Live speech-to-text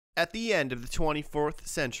At the end of the 24th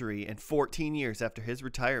century and 14 years after his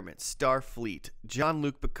retirement, Starfleet,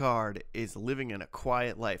 Jean-Luc Picard is living in a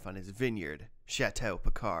quiet life on his vineyard, Chateau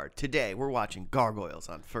Picard. Today, we're watching Gargoyles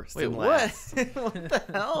on First and Last. What? What the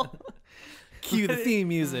hell? Cue the theme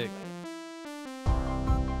music.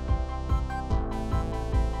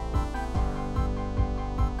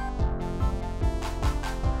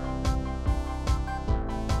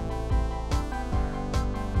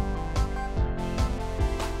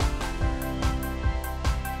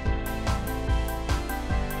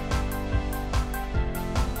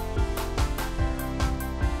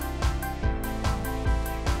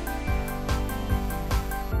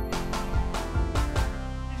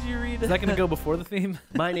 Is that going to go before the theme?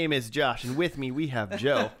 My name is Josh, and with me we have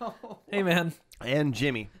Joe Hey, man. and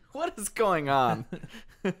Jimmy. What is going on?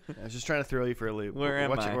 I was just trying to throw you for a loop. Where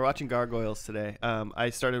am I? We're watching Gargoyles today. I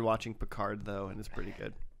started watching Picard, though, and it's pretty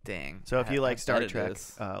good. Dang. So if you like Star bet it Trek,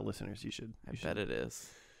 is. listeners, you should bet it is.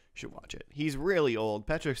 watch it. He's really old.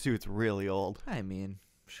 Patrick Stewart's really old. I mean,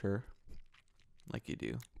 sure. Like you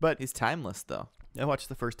do. But He's timeless, though. I watched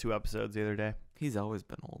the first 2 episodes the other day. He's always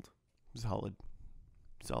been old. Solid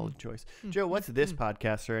choice. Joe, what's this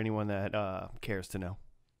podcast for anyone that cares to know?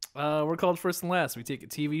 We're called First and Last. We take a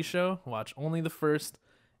TV show, watch only the first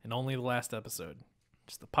and only the last episode.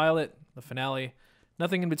 Just the pilot, the finale,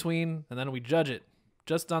 nothing in between, and then we judge it.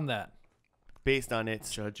 Just on that. Based on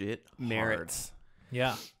its Judge it merits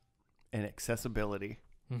Yeah. and accessibility.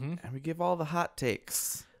 Mm-hmm. And we give all the hot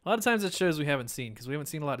takes. A lot of times it's shows we haven't seen because we haven't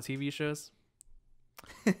seen a lot of TV shows.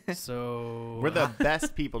 So We're the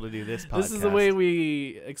best people to do this podcast. this is the way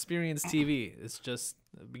we experience TV. It's just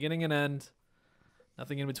beginning and end,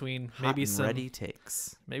 nothing in between. Hot Maybe and some ready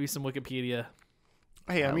takes. maybe some Wikipedia.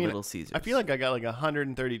 Hey, I mean, Little Caesars. I feel like I got like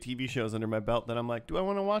 130 TV shows under my belt that I'm like, do I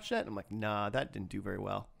want to watch that? And I'm like, nah, that didn't do very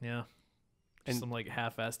well. Yeah. And- Some like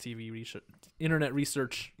half-ass TV research, internet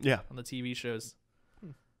research Yeah, on the TV shows.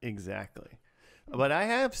 exactly. But I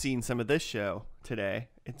have seen some of this show today.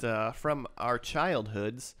 It's from our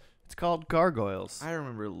childhoods. It's called Gargoyles. I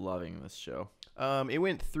remember loving this show. It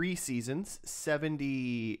went 3 seasons,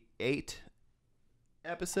 78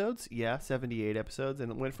 episodes. Yeah, 78 episodes,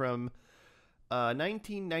 and it went from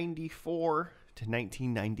 1994 to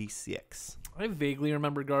 1996. I vaguely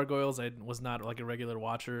remember Gargoyles. I was not like a regular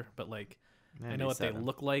watcher, but like I know what they 97.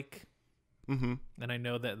 look like, Mm-hmm. and I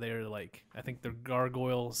know that they're like I think they're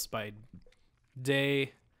gargoyles by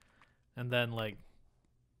day, and then like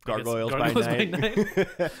I guess Gargoyles, gargoyles by night.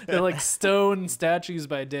 They're like stone statues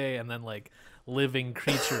by day, and then like living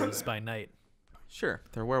creatures by night. Sure,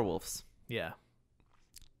 they're werewolves. Yeah.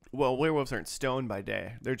 Well, werewolves aren't stoned by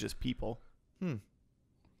day. They're just people.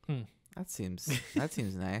 That seems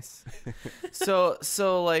nice.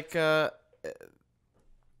 So like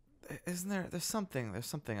isn't there's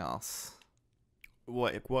something else.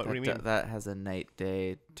 What do you mean? That has a night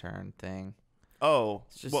day turn thing. Oh,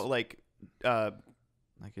 It's just- well, like Like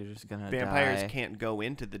you're just gonna vampires die. can't go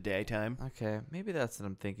into the daytime. Okay, maybe that's what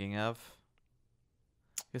I'm thinking of.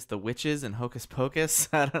 I guess the witches and Hocus Pocus.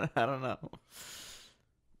 I don't know.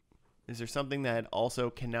 Is there something that also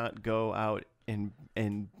cannot go out and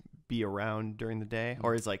be around during the day,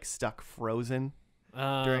 or is like stuck frozen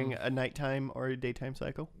during a nighttime or a daytime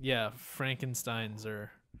cycle? Yeah, Frankensteins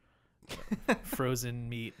are frozen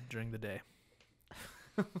meat during the day.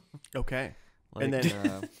 Okay. Like, And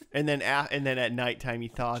then- And then at nighttime he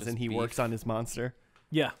thaws Just and he beef. works on his monster.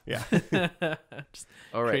 Yeah. Yeah. Just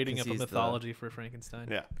all right, creating 'cause up a he's the- mythology for Frankenstein.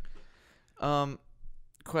 Yeah.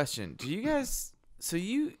 Question: do you guys? So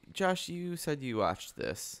you, Josh, you said you watched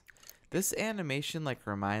this. This animation like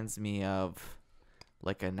reminds me of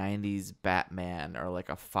like a '90s Batman or like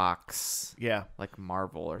a Fox, Yeah. like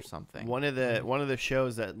Marvel or something. One of the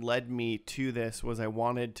shows that led me to this was I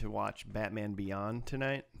wanted to watch Batman Beyond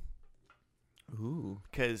tonight Ooh,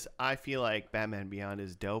 because I feel like Batman Beyond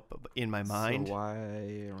is dope in my mind. So why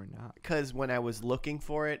or not? Because when I was looking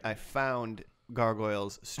for it, I found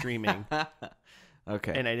Gargoyles streaming,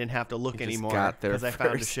 Okay, and I didn't have to look You just anymore got there because I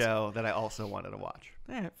found a first. show that I also wanted to watch.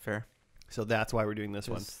 all right, fair. So that's why we're doing this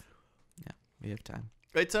one. Just- Yeah, we have time.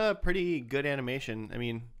 It's a pretty good animation. I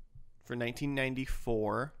mean, for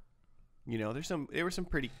 1994, you know, I feel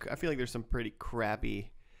like there's some pretty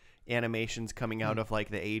crappy animations coming out of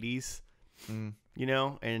like the 80s, Mm. you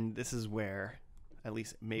know, and this is where at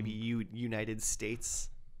least maybe United States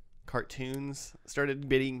cartoons started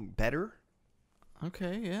getting better.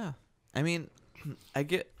 Okay, yeah. I mean, I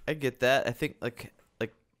get that. I think like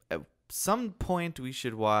at some point we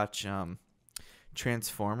should watch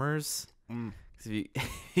Transformers. 'Cause if you,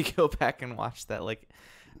 you go back and watch that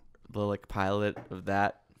the pilot of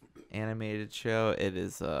that, animated show, it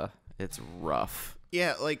is it's rough.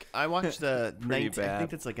 Yeah, like I watched the Pretty I bad.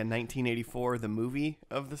 think it's like a 1984 the movie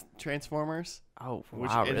of the Transformers, Oh which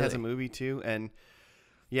wow, it really? has a movie too, and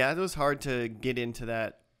yeah, it was hard to get into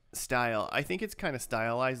that style. I think it's kind of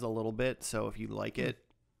stylized a little bit, so if you like it,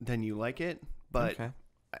 then you like it, but Okay,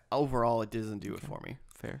 overall it doesn't do it Okay. for me.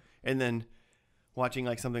 fair. And then watching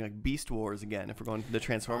like something like Beast Wars again, if we're going the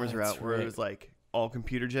Transformers that's route, where it right. was like all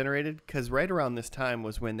computer generated, because right around this time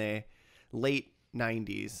was when they late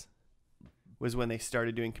 90s was when they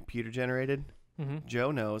started doing computer generated. Mm-hmm.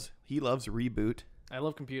 Joe knows, he loves Reboot. I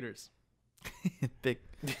love computers. big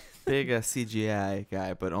CGI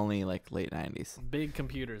guy, but only like late 90s. Big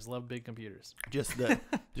computers. Love big computers. Just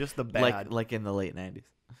the bad. Like in the late 90s.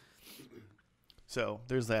 So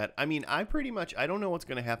there's that. I mean, I don't know what's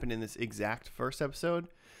going to happen in this exact first episode.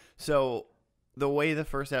 So the way the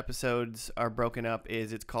first episodes are broken up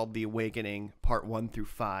is it's called The Awakening, part 1 through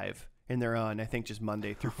 5. And they're on, I think, just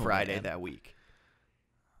Monday through Oh, Friday man. that week.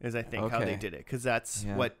 Is I think how they Okay. did it. Because that's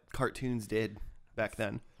Yeah. what cartoons did back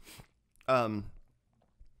then.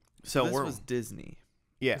 So this we're was Disney.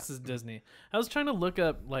 yeah. This is Disney. I was trying to look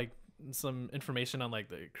up like some information on like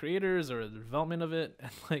the creators or the development of it,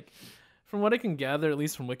 and like from what I can gather, at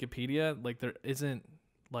least from Wikipedia, like there isn't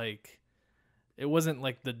like it wasn't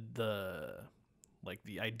like the like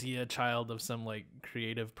the idea child of some like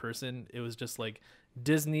creative person. It was just like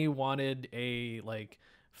Disney wanted a like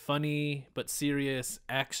funny but serious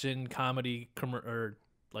action comedy or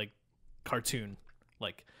like cartoon,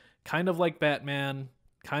 like kind of like Batman,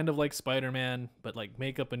 kind of like Spider-Man, but like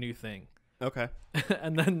make up a new thing. Okay.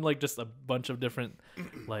 And then like just a bunch of different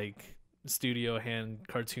like studio hand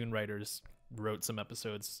cartoon writers wrote some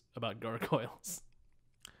episodes about gargoyles.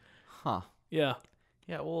 Huh. Yeah.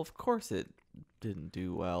 Yeah, well, of course it didn't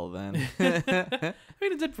do well then. I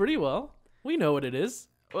mean, it did pretty well. We know what it is.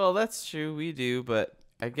 Well, that's true. We do, but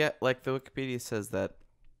I get like the Wikipedia says that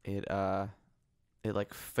it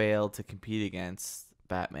like failed to compete against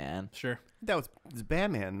Batman. Sure. It's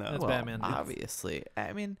Batman, though. That's Batman. Obviously.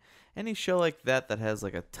 I mean, any show like that has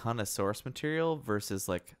like a ton of source material versus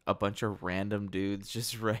like a bunch of random dudes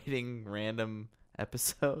just writing random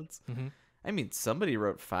episodes. Mm-hmm. I mean, somebody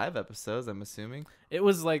wrote 5 episodes, I'm assuming. It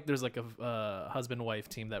was like there's like a husband-wife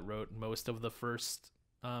team that wrote most of the first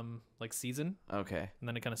like season, Okay. and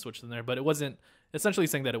then it kind of switched in there. But it wasn't essentially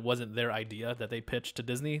saying that it wasn't their idea that they pitched to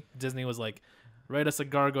Disney. Disney was like, write us a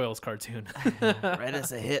Gargoyles cartoon. Write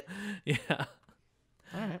us a hit. Yeah.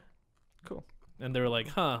 All right. Cool. And they were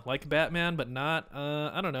like, like Batman, but not,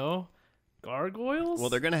 I don't know, gargoyles? Well,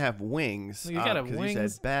 they're going to have wings. You gotta have 'cause wings. You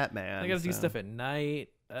said Batman. They gotta do so- stuff at night.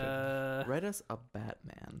 Write us a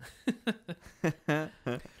Batman.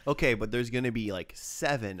 Okay, but there's going to be like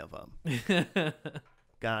 7 of them.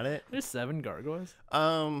 Got it? There's 7 gargoyles.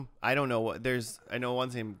 I don't know what I know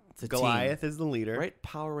one's named It's a Goliath is the leader. Write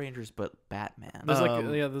Power Rangers, but Batman. There's Um,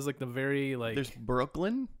 there's like the very like There's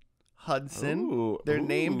Brooklyn, Hudson. Ooh, They're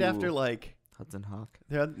named after ooh. like Hudson Hawk.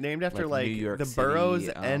 they're named after Like like, New York the City, boroughs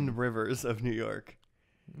and rivers of New York.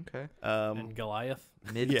 Okay. and Goliath.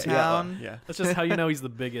 Midtown. Yeah. That's just how you know he's the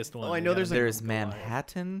biggest one. Oh, I You know gotta there's a- name There's him Goliath.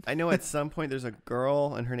 Manhattan. I know at some point there's a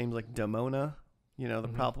girl and her name's like Damona. You know, the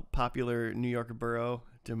Mhm. popular New York borough,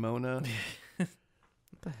 Damona. What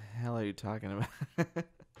the hell are you talking about?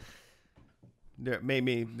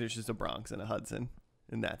 Maybe there's just a Bronx and a Hudson,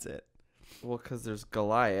 and that's it. Well, because there's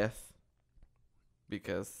Goliath.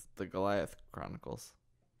 Because the Goliath Chronicles.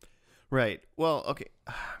 Right. Well, okay.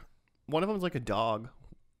 One of them's like a dog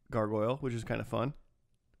gargoyle, which is kind of fun.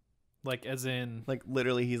 Like as in Like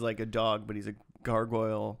literally, he's like a dog, but he's a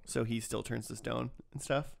gargoyle, so he still turns to stone and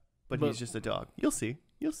stuff. But But- he's just a dog. You'll see.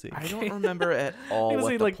 You'll see. I don't remember at all gonna what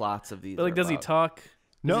say, the like- plots of these but like are does he about. talk? Does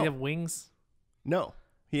No. he have wings? No,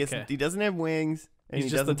 he has. Okay. He doesn't have wings, and He's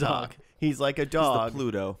he just a doesn't dog. talk. He's like a He's the dog,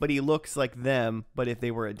 Pluto. but he looks like them. But if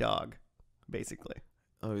they were a dog, basically,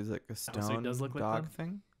 Oh, he's like a so stone he does look like dog them?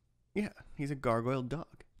 thing? yeah, he's a gargoyle dog.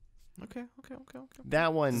 Okay.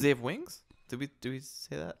 That one, Does he have wings? Did we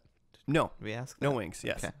say that? no, Did we ask that? no wings.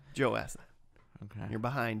 Yes, Okay. Joe asked that. Okay. You're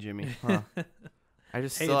behind, Jimmy. Huh. I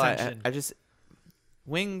just Pay still, I attention. just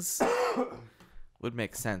wings would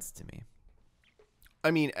make sense to me. I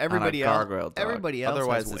mean, On everybody a else. gargoyle dog. Everybody else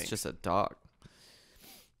Otherwise, has it's wings. just a dog.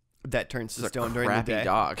 That turns to It's a stone during the crappy day.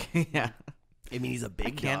 dog. Yeah. I mean, he's a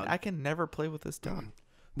big dog. I can never play with this dog.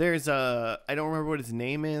 There's a I don't remember what his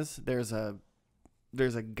name is. There's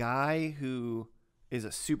a guy who is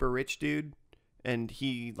a super rich dude, and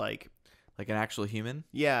he like Like an actual human.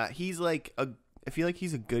 yeah, he's like I feel like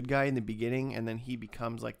he's a good guy in the beginning, and then he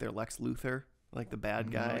becomes like their Lex Luthor, like the bad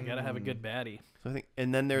I guy. gotta have a good baddie. So I think,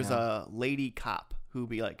 and then there's Yeah. a lady cop who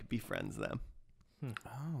befriends them.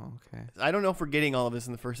 Oh, okay. I don't know if we're getting all of this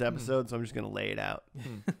in the first episode, so I'm just gonna lay it out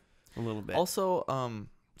a little bit. Also,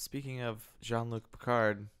 speaking of Jean-Luc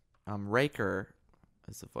Picard, Riker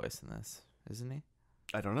is the voice in this, isn't he?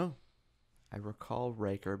 I don't know. I recall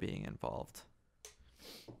Riker being involved.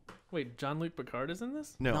 Wait, Jean-Luc Picard is in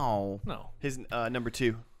this? No. No. His number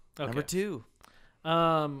 2. Okay. Number 2.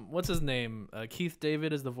 What's his name? Keith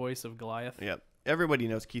David is the voice of Goliath. Yep. Everybody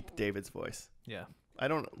knows Keith David's voice. Yeah. I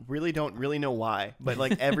don't really know why, but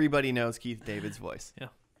like everybody knows Keith David's voice. Yeah.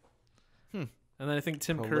 And then I think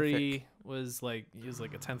Tim Curry was like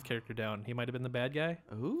a 10th character down. He might have been the bad guy.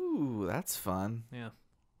 Ooh, that's fun. Yeah.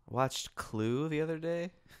 Watched Clue the other day.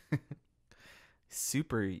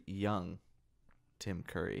 Super young Tim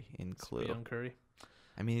Curry in Clue. Young Curry.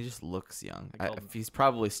 I mean, he just looks young. Him- He's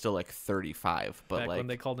probably still like 35, but Back like when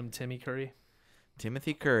they called him Timmy Curry.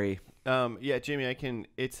 Timothy Curry. Yeah, Jimmy,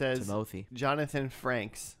 it says Timothy. Jonathan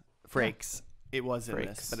Frakes. It was in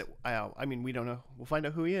this, Frakes. but I mean, we don't know. We'll find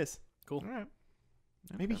out who he is. Cool. All right.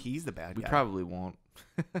 Maybe he's the bad We guy. probably won't.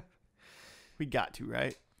 We got to,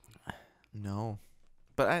 right? No.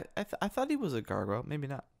 But I thought he was a gargoyle. Maybe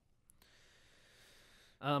not.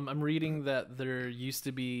 I'm reading that there used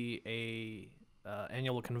to be a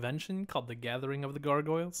annual convention called the Gathering of the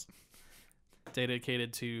Gargoyles,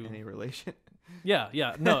 dedicated to Any relation? yeah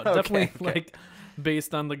no Okay, definitely okay. like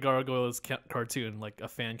based on the Gargoyles cartoon, like a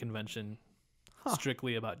fan convention Huh.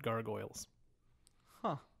 strictly about gargoyles.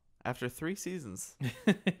 Huh. After 3 seasons.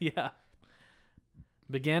 Yeah.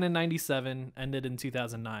 Began in 97, ended in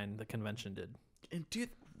 2009. The convention did. And dude,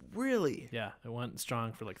 really? Yeah, it went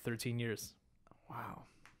strong for like 13 years. Wow.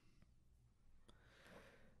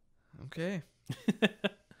 Okay.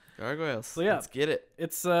 Gargoyles. So yeah. Let's get it.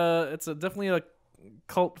 It's definitely a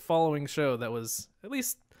cult following show that was at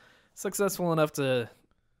least successful enough to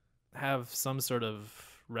have some sort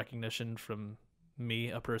of recognition from me,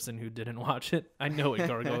 a person who didn't watch it. I know what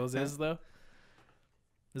Gargoyles is though.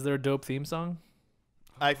 Is there a dope theme song?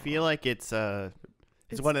 I feel like it's one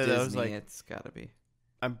of those Disney, like it's gotta be.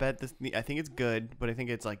 I think it's good, but I think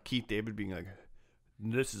it's like Keith David being like,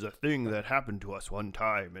 "This is a thing that happened to us one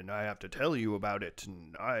time, and I have to tell you about it.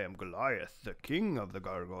 And I am Goliath, the king of the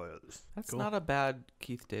gargoyles." That's Cool. not a bad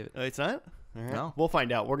Keith David. It's not. All right. No. We'll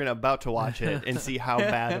find out. We're about to watch it and see how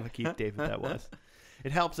bad of a Keith David that was.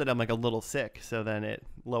 It helps that I'm like a little sick, so then it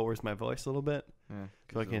lowers my voice a little bit, Yeah,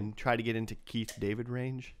 so I can try to get into Keith David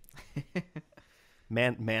range.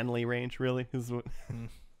 Manly range, really, is what. I'm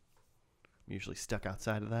usually stuck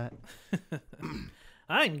outside of that.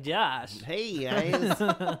 I'm Josh. Hey guys.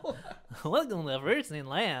 Welcome to First and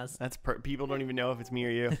Last. That's people don't even know if it's me or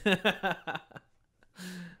you.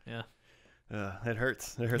 Yeah. That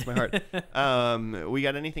hurts. That hurts my heart. We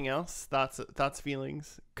got anything else? Thoughts,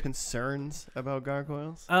 feelings, concerns about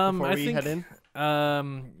gargoyles before I we think, head in?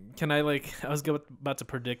 Can I I was about to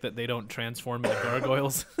predict that they don't transform into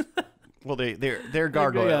gargoyles. Well, they're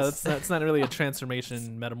gargoyles. Yeah, that's not really a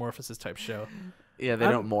transformation metamorphosis type show. Yeah, they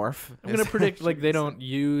don't morph. I'm gonna predict they don't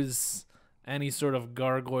use any sort of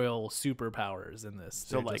gargoyle superpowers in this.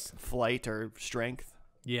 So They're like just- flight or strength.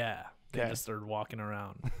 yeah, they Okay. just are walking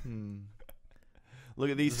around. Look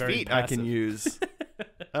at these Very feet I can passive. use.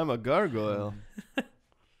 I'm a gargoyle.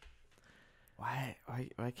 Why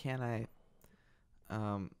can't I?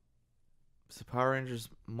 So Power Rangers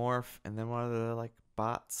morph, and then what are the like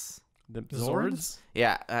bots? The Zords?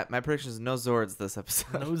 Yeah, my prediction is no Zords this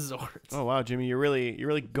episode. No Zords. Oh wow, Jimmy, you're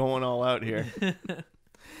really going all out here.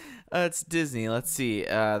 It's Disney. Let's see.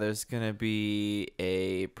 There's gonna be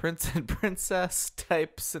a prince and princess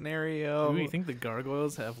type scenario. Do you think the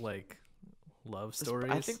gargoyles have love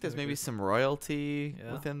stories? I think there's maybe some royalty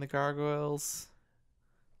Yeah. within the gargoyles,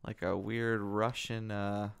 like a weird Russian,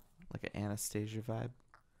 like an Anastasia vibe.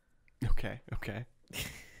 Okay.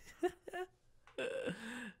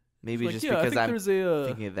 Maybe Like, just yeah, I because think I'm there's a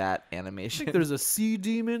thinking of that I animation. think there's a sea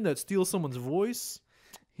demon that steals someone's voice.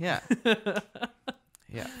 Yeah,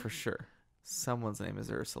 yeah, for sure. Someone's name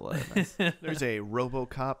is Ursula in this. There's a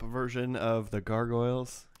RoboCop version of the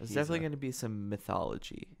gargoyles. There's He's definitely a- going to be some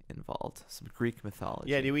mythology involved, some Greek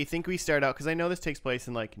mythology. Yeah, do we think we start out, because I know this takes place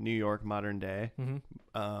in like New York modern day,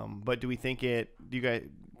 but do you guys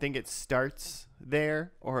think it starts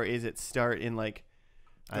there, or is it start in like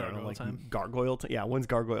I don't know, Gargoyle like time? gargoyle time? Yeah, when's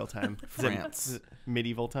gargoyle time? Is it- France. is it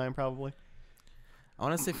medieval time probably. I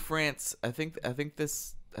want to say France. I think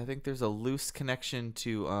there's a loose connection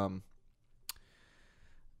to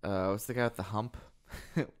what's the guy with the hump?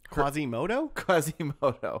 Quasimodo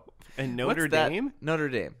Quasimodo. and Notre What's that? Dame. Notre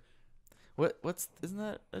Dame. Isn't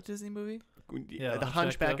that a Disney movie? Yeah, the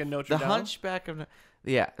Hunchback of Notre The Dame. Hunchback of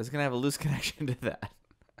yeah, it's gonna have a loose connection to that.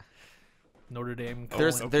 Notre Dame.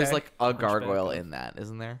 There's okay. like a Hunchback gargoyle of- in that,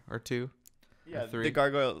 isn't there, or two? Yeah, three. the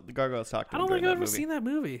gargoyles talked to I him don't think during I've that ever movie. seen that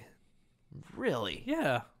movie. Really?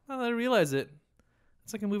 Yeah, now that I realize it.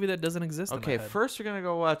 It's like a movie that doesn't exist. Okay, in my head. first we're gonna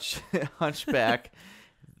go watch Hunchback.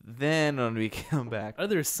 Then when we come back, Are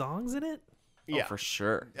there songs in it? Yeah, oh, for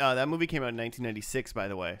sure. that movie came out in 1996, by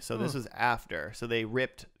the way. So this was after. So they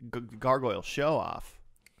ripped Gargoyle show off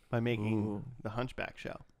by making Ooh. the Hunchback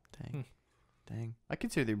show. Dang. I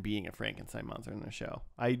consider there being a Frankenstein monster in the show.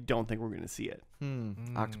 I don't think we're going to see it,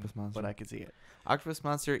 Octopus monster. but I could see it. Octopus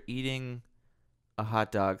monster eating a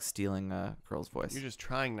hot dog, stealing a girl's voice. You're just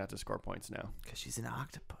trying not to score points now. Because she's an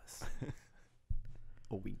octopus.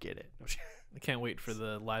 Oh, we get it. I can't wait for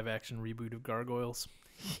the live action reboot of Gargoyles.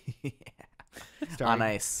 Yeah. Starring, On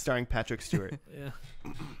ice. Starring Patrick Stewart. Yeah.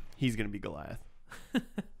 He's going to be Goliath.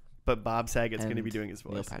 But Bob Saget's going to be And doing his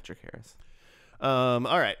Neil voice. Patrick Harris. All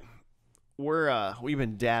right. We've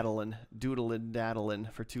been doodling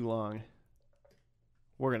for too long.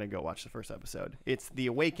 We're going to go watch the first episode. It's The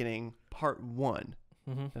Awakening Part 1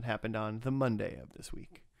 that happened on the Monday of this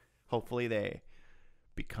week. Hopefully they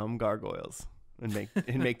become gargoyles and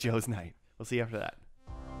make Joe's night. We'll see you after that.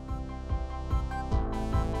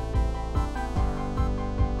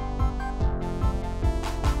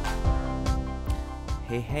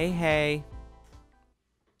 Hey.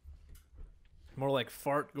 More like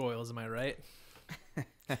fart goyles, am I right?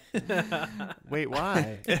 Wait,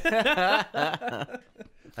 why?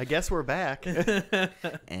 I guess we're back.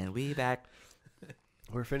 And we back.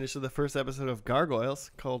 We're finished with the first episode of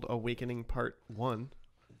Gargoyles called Awakening Part 1.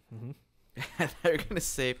 I thought you were going to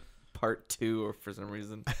say part 2 or for some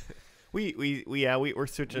reason. We're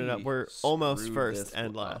switching it up. We We're almost screwed first this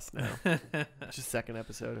and one last now. Just second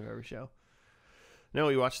episode of every show. No,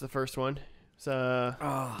 we watched the first one. It's gargoyle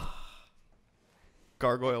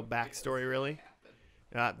backstory, really.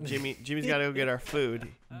 Jimmy's got to go get our food.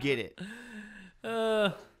 Get it.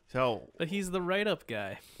 So, But he's the write-up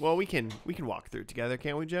guy. well, we can walk through it together,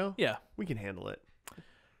 can't we, Joe? Yeah. We can handle it.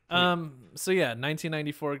 So yeah,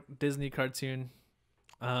 1994 Disney cartoon.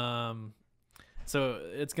 So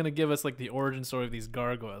it's gonna give us like the origin story of these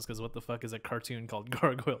gargoyles, because what the fuck is a cartoon called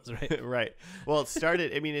Gargoyles, right? Right. Well,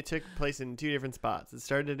 it took place in two different spots. It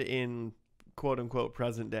started in quote unquote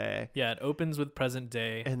present day. Yeah, it opens with present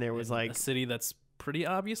day, And there was, in like- a city that's pretty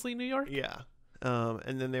obviously New York. Yeah.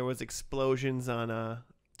 And then there was explosions on a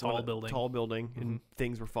Tall building. and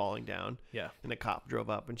things were falling down. Yeah. And a cop drove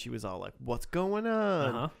up and she was all like, "What's going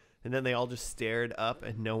on?" Uh-huh. And then they all just stared up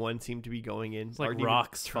and no one seemed to be going in. It's like or even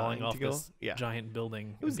rocks falling trying off to go. this Yeah. giant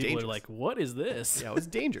building. It was and people dangerous. are like, "What is this?" Yeah, it was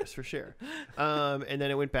dangerous for sure. And then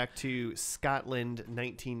it went back to Scotland,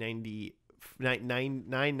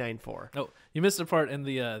 994. Oh, you missed a part in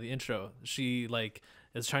the intro. She like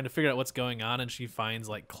is trying to figure out what's going on, and she finds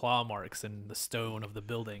like claw marks in the stone of the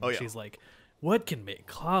building. Oh, yeah. She's like, "What can make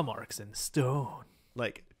claw marks in stone?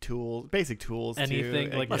 Like tools, basic tools.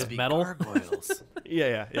 Anything too, like I just guess. metal." Gargoyles.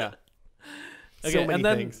 Yeah. Okay, So many and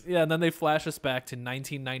then things. then they flash us back to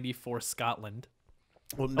 1994 Scotland.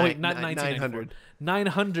 Well, Oh wait, not 900.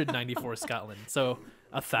 994 Scotland. So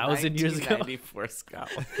 1,000 years ago. 1994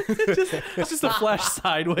 Scotland. It's just a flash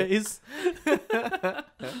sideways.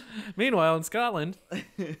 Meanwhile, in Scotland,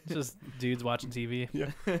 it's just dudes watching TV.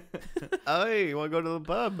 Hey, you want to go to the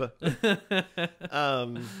pub?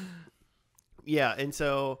 Yeah, and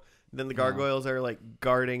so then the gargoyles are like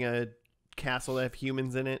guarding a castle that have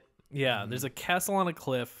humans in it. Yeah, there's a castle on a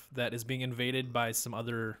cliff that is being invaded by some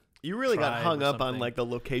other. You really got Tribe hung or up on something. like the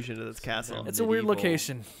location of this castle. It's a weird Medieval.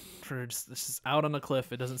 location for just this is out on a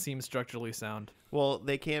cliff. It doesn't seem structurally sound. Well,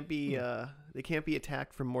 they can't be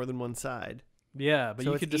attacked from more than one side. Yeah, but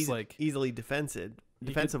So you it's could just like easily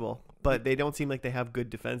defensible, but they don't seem like they have good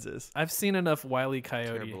defenses. I've seen enough Wile E. Coyote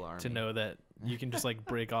Terrible to army. know that you can just like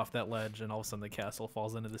break off that ledge and all of a sudden the castle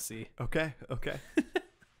falls into the sea. Okay.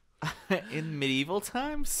 In medieval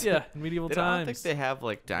times? Yeah, in medieval I don't times. think they have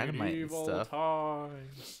like dynamite and stuff.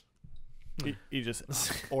 times. You just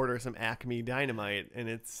order some Acme dynamite, and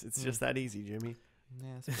it's just that easy, Jimmy. Yeah,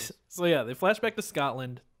 I suppose. So yeah, they flash back to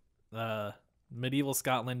Scotland, medieval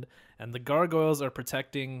Scotland, and the gargoyles are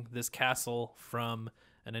protecting this castle from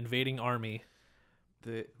an invading army.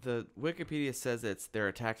 The Wikipedia says they're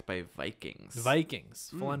attacked by Vikings.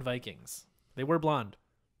 Vikings, full-on Vikings. They were blonde.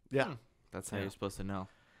 Yeah. That's how Yeah. you're supposed to know.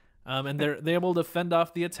 And they're able to fend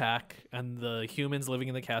off the attack, and the humans living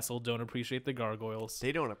in the castle don't appreciate the gargoyles.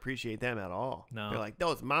 They don't appreciate them at all. No. They're like,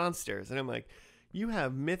 those monsters. And I'm like, You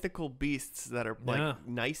have mythical beasts that are like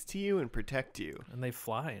nice to you and protect you, and they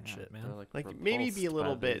fly and shit, man. Like maybe be a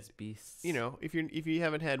little bit, beasts. you know, if you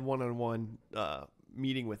haven't had one-on-one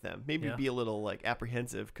meeting with them, maybe be a little like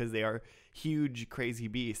apprehensive because they are huge, crazy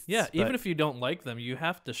beasts. Yeah, even if you don't like them, you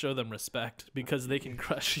have to show them respect because they can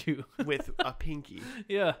crush you with a pinky.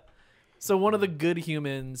 Yeah. So one of the good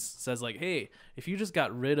humans says like, "Hey, if you just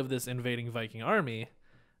got rid of this invading Viking army,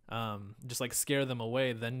 just like scare them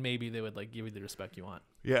away, then maybe they would like give you the respect you want."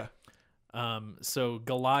 Yeah. So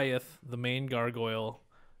Goliath, the main gargoyle,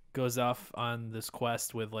 goes off on this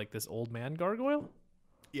quest with like this old man gargoyle.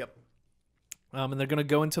 Yep. And they're gonna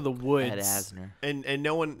go into the woods. Ed Asner.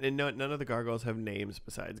 And none of the gargoyles have names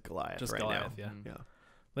besides Goliath. Just right Goliath, now.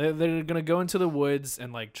 yeah. They're gonna go into the woods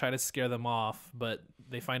and like try to scare them off, but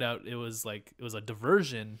they find out it was a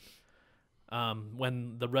diversion.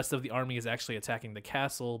 When the rest of the army is actually attacking the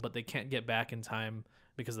castle, but they can't get back in time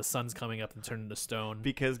because the sun's coming up and turning to stone.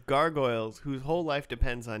 Because gargoyles, whose whole life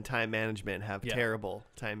depends on time management, have terrible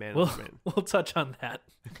time management. We'll touch on that.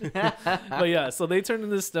 But yeah, so they turned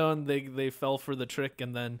into stone. They fell for the trick,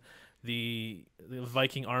 and then the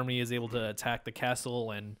Viking army is able to attack the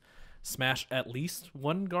castle and smash at least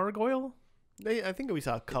one gargoyle. I think we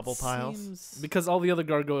saw a couple piles. Because all the other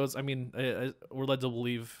gargoyles, I mean, we're led to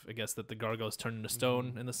believe, I guess, that the gargoyles turned into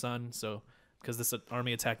stone in the sun. So, because this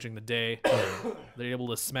army attacked during the day, they're able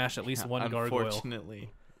to smash at least one gargoyle.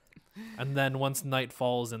 Unfortunately. And then once night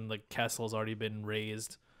falls and the castle has already been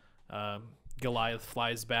razed, Goliath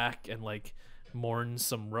flies back and like mourns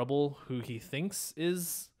some rubble who he thinks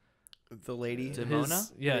is the lady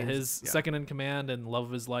Demona. His second in command and love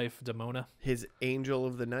of his life, Demona. His angel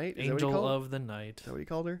of the night. Angel of the night. Is that what he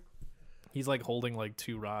called her? He's like holding like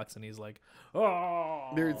two rocks and he's like,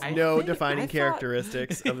 oh. There's no defining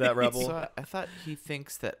characteristics of that rebel. So I thought he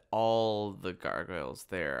thinks that all the gargoyles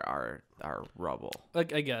there are rubble.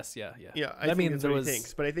 Like, I guess, yeah. Yeah, I mean that's what he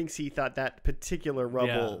thinks, but I think he thought that particular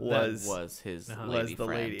rubble was his was the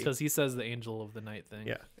lady. Because he says the angel of the night thing.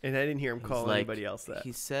 Yeah, and I didn't hear him call anybody else that.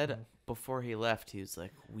 He said before he left, he was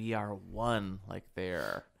like, "We are one," like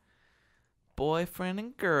they're boyfriend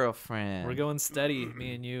and girlfriend. We're going steady,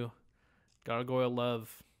 me and you. Gargoyle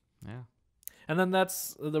love. Yeah. And then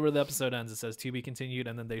that's where the episode ends. It says to be continued,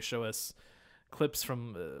 and then they show us clips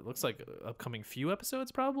from looks like upcoming few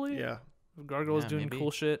episodes probably. Yeah. Gargoyles doing cool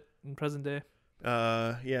shit in present day.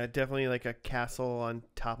 Yeah, definitely like a castle on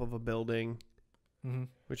top of a building,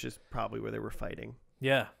 which is probably where they were fighting.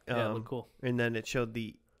 Yeah, it looked cool. And then it showed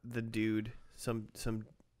the dude, some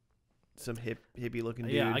hippie looking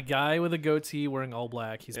dude. Yeah, a guy with a goatee wearing all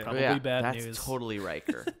black. He's probably bad news. That's totally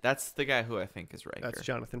Riker. That's the guy who I think is Riker. That's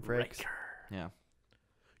Jonathan Frakes. Riker. Yeah.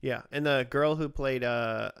 Yeah, and the girl who played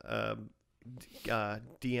Deanna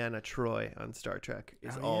Troi on Star Trek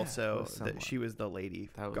is also she was the lady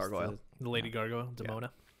gargoyle. The lady gargoyle, Demona. Yeah.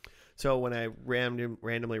 So when I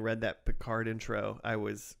randomly read that Picard intro, I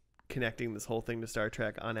was connecting this whole thing to Star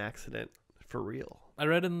Trek on accident for real. I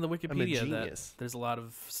read in the Wikipedia that genius. there's a lot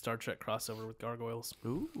of Star Trek crossover with gargoyles.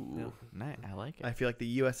 Ooh, nice. I like it. I feel like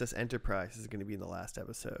the USS Enterprise is going to be in the last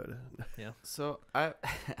episode. Yeah. So I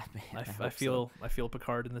feel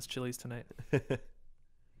Picard in this Chili's tonight.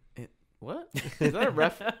 What? Is that a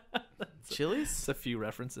ref? Chili's? It's a few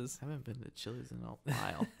references. I haven't been to Chili's in a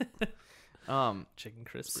while. Chicken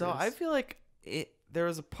crisp. So I feel like there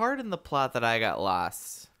was a part in the plot that I got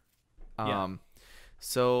lost.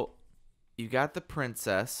 So you got the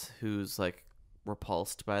princess who's like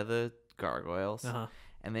repulsed by the gargoyles,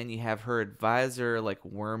 and then you have her advisor, like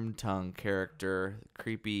worm tongue character,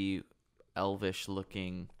 creepy, elvish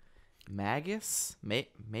looking. Magus,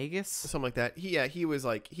 something like that. He was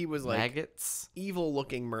like maggots, evil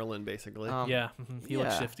looking Merlin, basically. He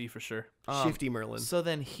looks shifty for sure. Shifty Merlin. So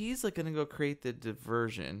then he's like gonna go create the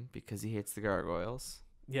diversion because he hates the gargoyles.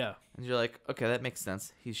 Yeah, and you're like, okay, that makes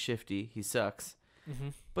sense. He's shifty. He sucks.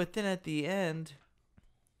 But then at the end,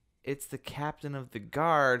 it's the captain of the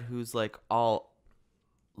guard who's like all,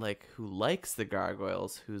 like who likes the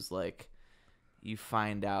gargoyles. Who's like, you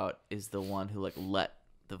find out is the one who like let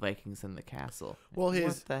the Vikings in the castle. Well,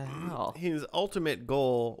 what the hell? His ultimate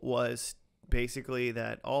goal was basically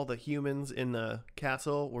that all the humans in the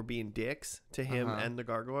castle were being dicks to him and the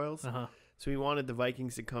gargoyles. So he wanted the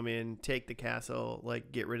Vikings to come in, take the castle,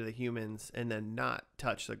 like get rid of the humans, and then not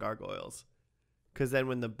touch the gargoyles. Because then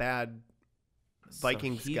when the bad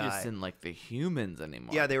Vikings he just didn't like the humans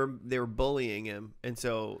anymore. Yeah, they were bullying him, and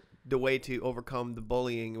so the way to overcome the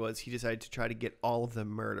bullying was he decided to try to get all of them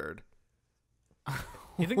murdered.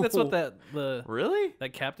 You think that's what that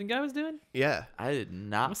captain guy was doing? Yeah, I did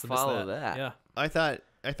not follow that. Yeah, I thought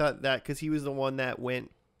that because he was the one that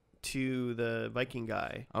went to the Viking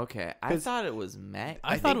guy. Okay, I thought it was Meg.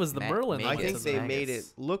 I thought it was the Merlin. I that think went to they the made it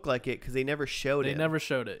Vegas. look like it because they never showed They it. never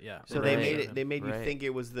showed it. Yeah. So Right. they made you Right. think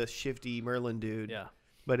it was the shifty Merlin dude. Yeah.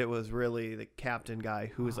 But it was really the captain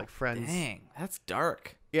guy who was like friends. Dang, that's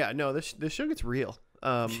dark. Yeah, no, this show gets real.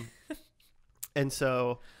 And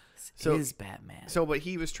so This is Batman. but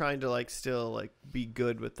he was trying to like still like be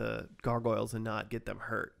good with the gargoyles and not get them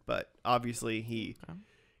hurt. But obviously he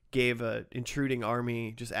gave a intruding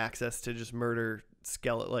army just access to just murder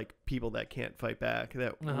skeleton like people that can't fight back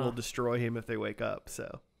that will destroy him if they wake up.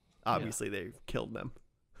 So obviously they killed them.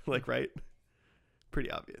 Like, right?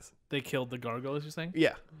 Pretty obvious. They killed the gargoyles, you're saying?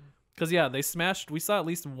 Yeah. Because, they smashed. We saw at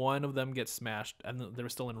least one of them get smashed, and they were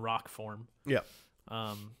still in rock form. Yeah.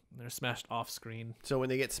 They're smashed off screen. So when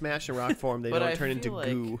they get smashed in rock form, they But don't I turn into feel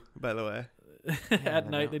like- goo, by the way. At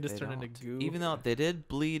night, they just turn into goo. Even though they did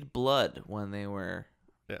bleed blood when they were,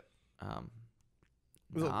 Yeah.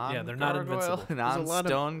 they're not invincible. There's Non-stone a lot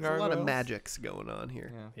of gargoyles. magics going on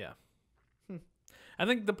here. Yeah. I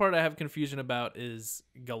think the part I have confusion about is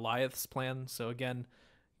Goliath's plan. So again,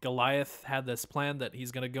 Goliath had this plan that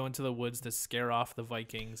he's going to go into the woods to scare off the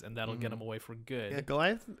Vikings, and that'll get him away for good. Yeah,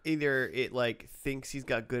 Goliath either it like thinks he's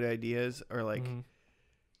got good ideas or like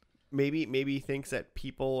maybe he thinks that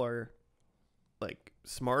people are like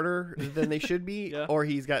smarter than they should be, Yeah. or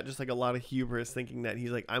he's got just like a lot of hubris thinking that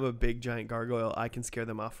he's like, I'm a big giant gargoyle, I can scare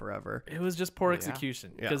them off forever. It was just poor Yeah.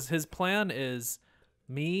 execution Yeah. because his plan is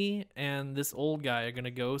me and this old guy are going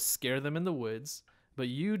to go scare them in the woods, but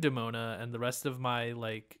you, Demona, and the rest of my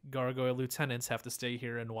like gargoyle lieutenants have to stay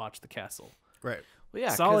here and watch the castle. Right. Well, yeah,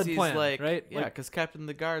 'cause Solid he's plan, like, right? Yeah, because Captain of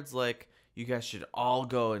the Guard's like, you guys should all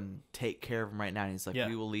go and take care of him right now. And he's like, Yeah.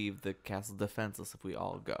 we will leave the castle defenseless if we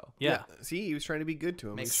all go. Yeah. See, he was trying to be good to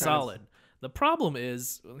him. Makes He was trying to- Solid. The problem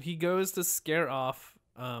is he goes to scare off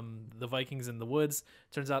the Vikings in the woods.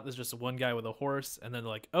 Turns out there's just one guy with a horse, and then they're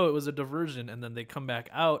like, oh, it was a diversion, and then they come back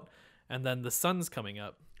out, and then the sun's coming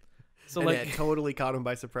up. So and like, it totally caught him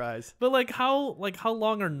by surprise. but like how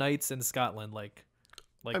long are nights in Scotland? Like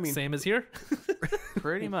I mean- same as here?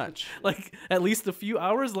 Pretty much. Like at least a few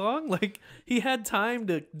hours long? Like he had time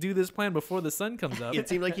to do this plan before the sun comes up. It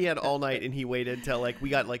seemed like he had all night, and he waited till like we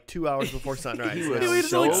got like 2 hours before sunrise. He He was waited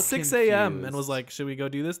till like so 6 a.m. and confused. was like, should we go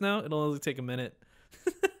do this now? It'll only take a minute.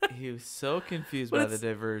 He was so confused But by the it's-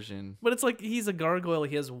 diversion. But it's like he's a gargoyle.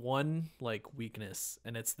 He has one like weakness,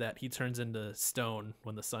 and it's that he turns into stone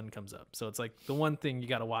when the sun comes up. So it's like the one thing you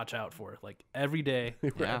got to watch out for. Like every day,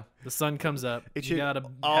 Yeah. the sun comes up. It You should got to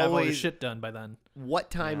have all your always- shit done by then.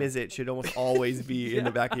 What time Yeah. is it? Should almost always be in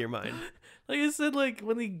the back of your mind. Like I said, like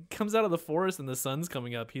when he comes out of the forest and the sun's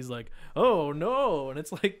coming up, he's like, "Oh no!" And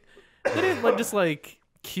it's like they didn't like just like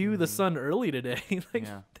cue the sun early today. Like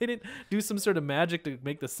Yeah. they didn't do some sort of magic to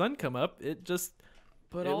make the sun come up. It just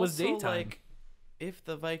But it also, was daytime. like, if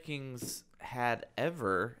the Vikings had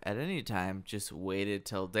ever, at any time, just waited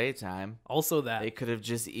till daytime, also that. they could have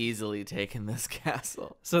just easily taken this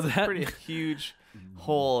castle. So It's that pretty huge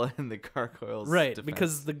hole in the gargoyles. right defense.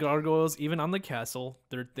 because the gargoyles, even on the castle,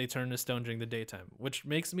 they turn to stone during the daytime, which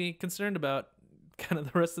makes me concerned about kind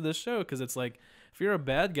of the rest of this show because it's like if you're a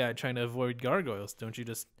bad guy trying to avoid gargoyles, don't you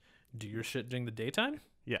just do your shit during the daytime?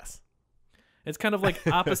 Yes. It's kind of like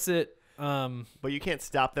opposite. But you can't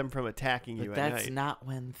stop them from attacking you But at that's night. not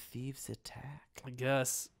when thieves attack. I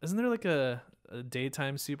guess isn't there like a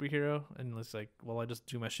daytime superhero and it's like, well, I just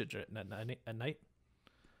do my shit at night.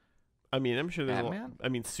 I mean, I'm sure there's Batman? I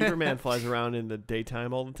mean, Superman flies around in the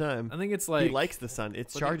daytime all the time. I think it's like He likes the sun. It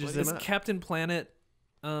charges him is up. Captain Planet.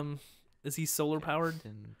 Is he solar powered?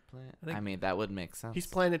 I think- I mean, that would make sense. He's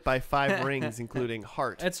planet by 5 rings, including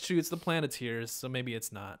heart. That's true. It's the Planeteers, so maybe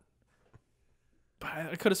it's not. But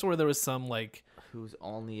I could have swore there was some like Who's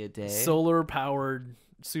only a day? solar powered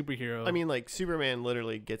superhero. I mean, like Superman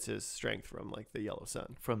literally gets his strength from like the yellow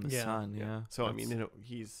sun. From the Yeah. sun, yeah. So I mean,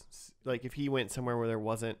 he's like if he went somewhere where there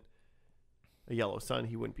wasn't a yellow sun,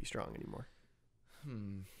 he wouldn't be strong anymore.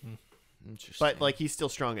 Interesting. But like he's still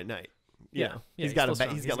strong at night. You Yeah. know? Yeah, he's got still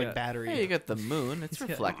strong. he's got like battery. Hey, you got the moon. It's Yeah,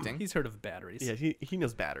 reflecting. he's heard of batteries. Yeah, he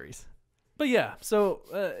knows batteries. But yeah, so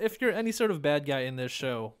if you're any sort of bad guy in this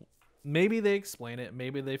show, maybe they explain it.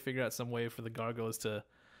 Maybe they figure out some way for the gargoyles to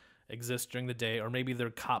exist during the day, or maybe their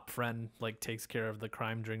cop friend like takes care of the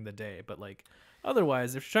crime during the day. But like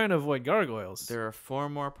otherwise, if you're trying to avoid gargoyles, There are 4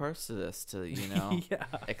 more parts to this to, yeah,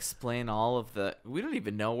 explain all of the... We don't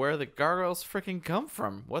even know where the gargoyles freaking come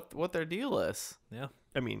from. What their deal is. yeah.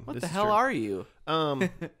 I mean, What this the is hell true. are you?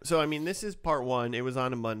 So I mean, this is part 1. It was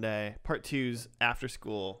on a Monday. Part 2's after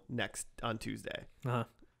school next on Tuesday. Uh-huh.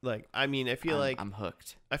 Like, I mean, I feel like I'm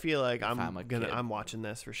hooked. I feel like if I'm I'm a gonna kid. I'm watching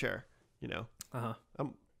this for sure. You know, Uh-huh.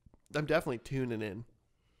 I'm definitely tuning in.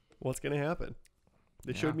 What's gonna happen?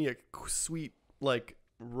 They showed me a sweet like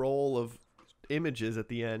roll of images at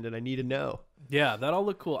the end, and I need to know. Yeah, that all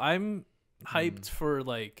look cool. I'm hyped for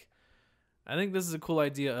like. I think this is a cool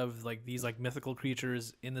idea of like these like mythical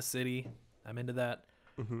creatures in the city. I'm into that.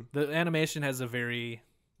 Mm-hmm. The animation has a very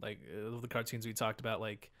like the cartoons we talked about,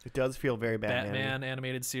 like It does feel very Batman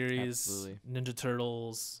animated series, Absolutely. Ninja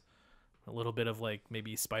Turtles, a little bit of like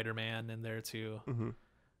maybe Spider-Man in there too.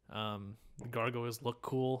 Mm-hmm. The gargoyles look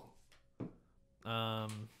cool.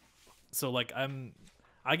 So like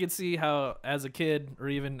I could see how as a kid or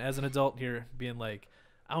even as an adult here being like,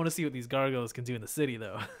 I want to see what these gargoyles can do in the city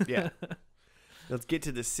though. Yeah. Let's get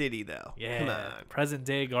to the city though. Yeah. Come on. Present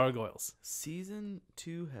day gargoyles. Season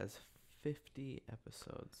 2 has 50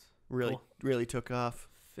 episodes. Really took off.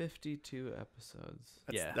 52 episodes.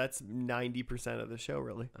 That's 90% of the show,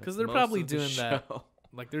 really. Because That's they're most probably of the doing that. show.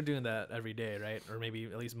 Like they're doing that every day, right? Or maybe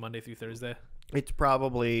at least Monday through Thursday. It's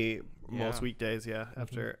probably Yeah. most weekdays, yeah.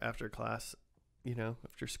 After class,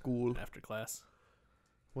 after school. After class.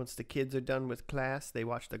 Once the kids are done with class, they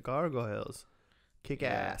watch the Gargoyles. Kick Yeah.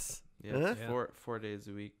 ass. Yeah, Huh? Yeah. four days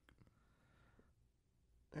a week.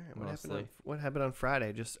 All right, Mostly. what happened on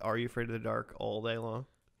Friday? Just Are You Afraid of the Dark all day long?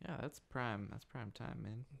 Yeah, that's prime. That's prime time,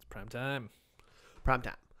 man. It's prime time. Prime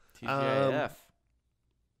time. TGIF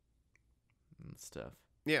and stuff.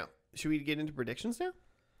 Yeah. Should we get into predictions now?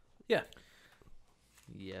 Yeah.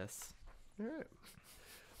 Yes. All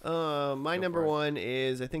right. My Go number for it. one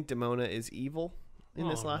is I think Demona is evil in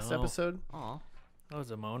this Oh, last no. episode. Aw. That was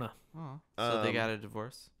a Mona. Aw. So they Um, got a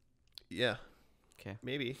divorce. Yeah. 'Kay.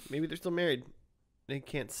 Maybe they're still married. They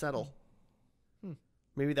can't settle. Hmm.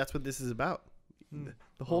 Maybe that's what this is about. Hmm.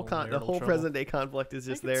 The whole Little the marital whole trouble. present day conflict is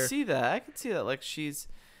just I could there. see that. I could see that. Like she's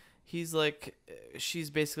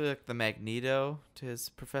basically like the Magneto to his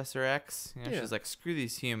Professor X. You know, Yeah. She's like, screw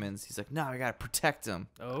these humans. He's like, no, I gotta protect them.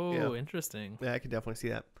 Oh, Yeah. interesting. Yeah, I could definitely see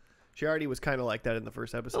that. She already was kind of like that in the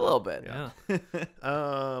first episode. A little bit.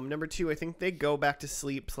 Yeah. Number two, I think they go back to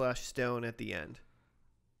sleep / stone at the end.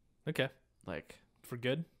 Okay. Like, For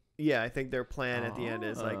good. Yeah, I think their plan at the end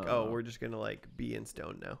is like, Oh. we're just gonna like be in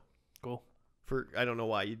stone now. Cool. I don't know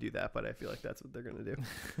why you do that, but I feel like that's what they're gonna do.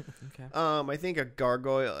 okay. I think a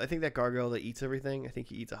gargoyle. I think that gargoyle that eats everything. I think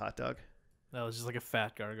he eats a hot dog. That was just like a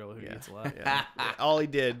fat gargoyle who Yeah. eats a lot. Yeah. All he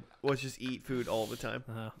did was just eat food all the time.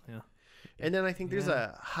 Yeah. And then I think there's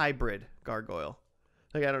a hybrid gargoyle.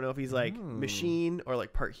 Like I don't know if he's like Ooh. machine or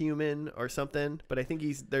like part human or something, but I think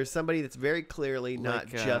there's somebody that's very clearly not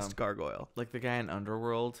Like, just gargoyle. Like the guy in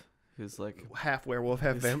Underworld who's like Half werewolf,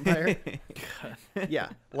 half vampire. Yeah,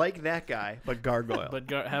 like that guy, but gargoyle. But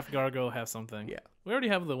half gargoyle, half something. Yeah. We already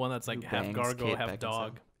have the one that's like Who half bangs gargoyle, Kate half Beckinsale.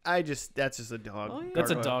 dog. That's just a dog. Oh, yeah. That's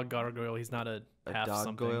a gargoyle. dog gargoyle. He's not a A half dog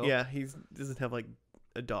something. goyle? Yeah, he doesn't have like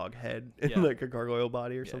a dog head and Yeah. like a gargoyle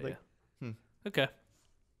body or Yeah, something. yeah. Hmm. Okay.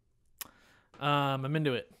 I'm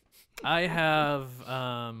into it. I have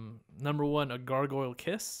number one, a gargoyle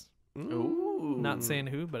kiss. Ooh. Not saying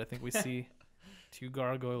who, but I think we see two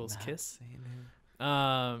gargoyles Not kiss. saying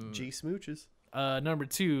who. G smooches. Number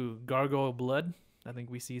two, gargoyle blood. I think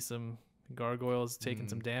we see some gargoyles taking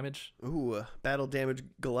some damage. Ooh, battle damage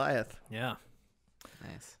Goliath. Yeah.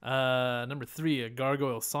 Nice. Number three, a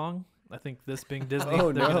gargoyle song. I think this being Disney,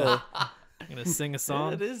 Oh they're no, gonna sing a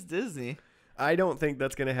song. It is Disney. I don't think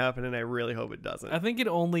that's gonna happen, and I really hope it doesn't. I think it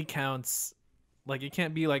only counts, like it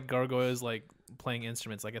can't be like gargoyles like playing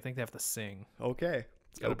instruments. Like I think they have to sing. Okay.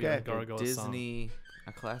 It's gotta be Okay. like a gargoyle song. Disney,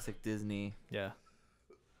 a classic Disney. Yeah,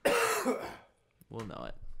 We'll know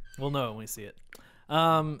it. we'll know it when we see it.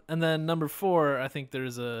 And then number four, I think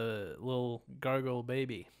there's a little gargoyle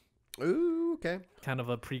baby, Ooh, okay. kind of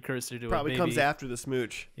a precursor to Probably a baby. comes after the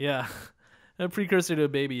smooch. Yeah, a precursor to a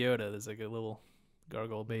baby Yoda. There's like a little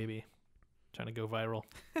gargoyle baby trying to go viral.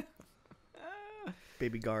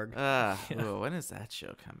 Baby Garg. Yeah. Ooh, when does that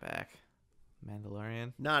show come back?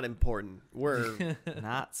 Mandalorian? Not important. We're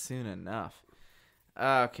Not soon enough.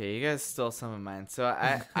 Okay, you guys stole some of mine. So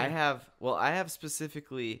I have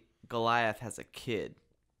specifically Goliath has a kid.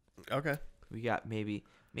 okay. We got maybe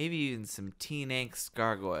even some teen angst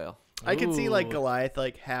gargoyle. I can see like Ooh. Goliath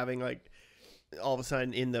like having like all of a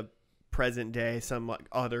sudden in the present day some like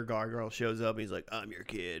other gargoyle shows up and he's like, I'm your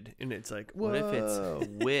kid, and it's like, whoa. What if it's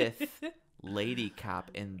with Lady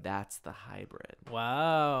Cop and that's the hybrid?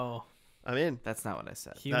 Wow. I'm in. That's not what I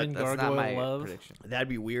said. Human That's not gargoyle my love. prediction. That'd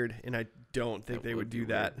be weird, and I don't think That they would would be do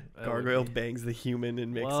that. weird. That would Gargoyle be- bangs the human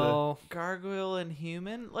and makes Well, Gargoyle and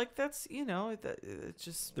human, like that's it's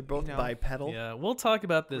just they're both you know, bipedal. yeah, we'll talk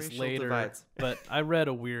about this racial later. divides. But I read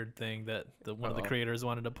a weird thing that one of the Uh-oh. creators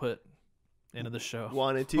wanted to put End of the show.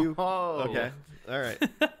 wanted to. Oh. Okay. All right.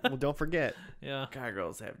 Well, don't forget. Yeah.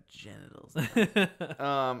 Gargoyles have genitals.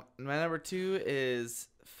 My number 2 is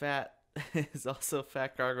also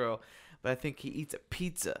Fat Gargoyle, but I think he eats a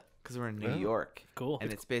pizza because we're in New Oh. York. Cool.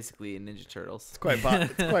 And it's basically Ninja Turtles. It's quite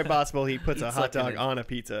possible he puts a Eats hot like dog an- on a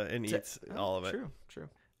pizza and eats all of it. True.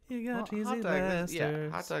 You Well, got cheesy hot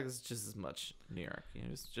bastards. dog is just as much New York.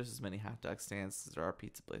 There's just as many hot dog stands as there are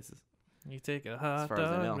pizza places. You take a hot far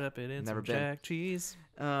as I know. dog, wrap it in Never some been. jack cheese.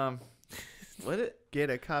 What it? Get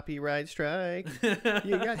a copyright strike.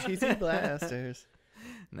 You got cheesy blasters.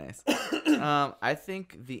 Nice. I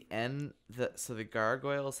think the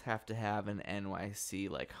Gargoyles have to have an NYC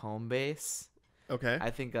like home base. Okay. I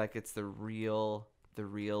think like it's the real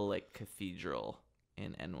like cathedral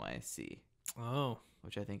in NYC, Oh,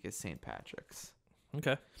 which I think is St. Patrick's.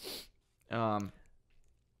 okay. And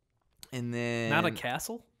then Not a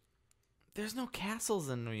castle? there's no castles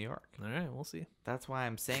in New York. All right, we'll see. That's why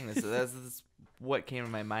I'm saying this. That's what came to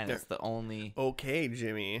my mind. It's the only. Okay,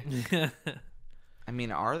 Jimmy. I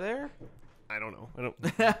mean, are there? I don't know. I don't.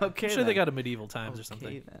 Okay, I'm sure they then. got a medieval times or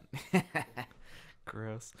something. Then.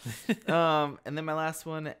 Gross. And then my last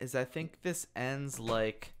one is I think this ends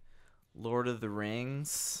like Lord of the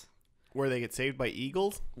Rings, Where they get saved by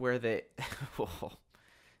eagles? where they.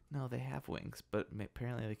 No, they have wings, but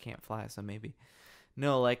apparently they can't fly. So maybe.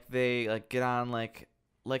 No, like they like get on like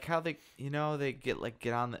how they they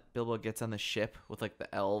get on Bilbo gets on the ship with like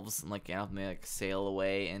the elves and like and they like sail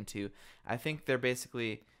away into. I think they're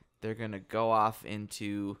gonna go off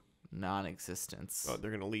into non-existence. Oh,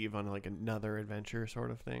 they're gonna leave on like another adventure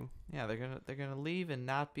sort of thing. Yeah, they're gonna leave and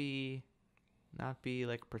not be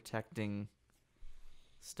like protecting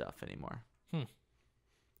stuff anymore.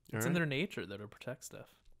 It's in their nature though to protect stuff.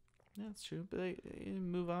 Yeah, that's true. But they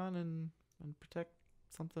move on and protect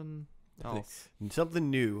something else. Something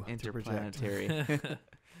new to protect. Interplanetary.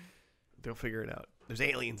 They'll figure it out. There's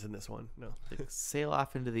aliens in this one. No. Like, sail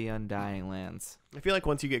off into the undying lands. I feel like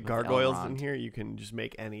once you get With gargoyles in Elrond. here, you can just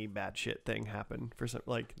make any bad shit thing happen for some.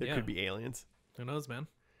 Like there Yeah. could be aliens. Who knows, man?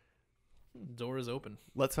 Door is open.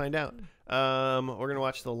 Let's find out. We're gonna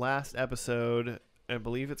watch the last episode. I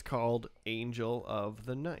believe it's called Angel of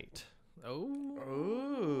the Night. Oh.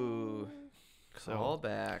 Ooh. So Call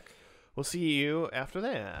back. we'll see you after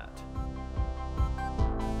that.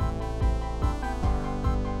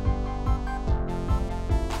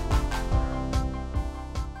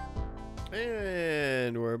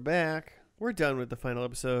 And we're back. We're done with the final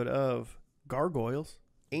episode of Gargoyles.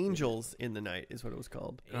 Angels in the Night is what it was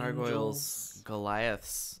called. Gargoyles Angels.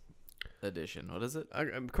 Goliath's edition. What is it?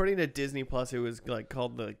 According to Disney Plus, it was like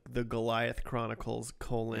called the Goliath Chronicles :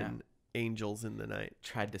 Angels in the Night.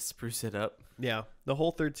 Tried to spruce it up. Yeah, the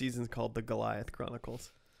whole third season's called the Goliath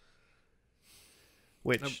Chronicles.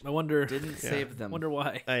 Which I wonder. Didn't save them. Wonder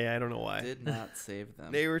why. I don't know why. Did not save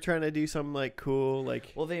them. They were trying to do something like cool,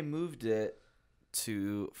 like Well, they moved it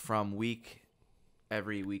from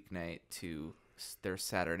every weeknight to their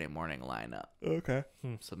Saturday morning lineup. okay.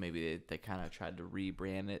 So maybe they kind of tried to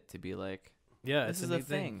rebrand it to be like, Yeah, This it's is a a new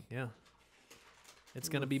thing. thing. Yeah. It's is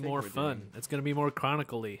gonna a be thing more we're fun. doing. It's gonna be more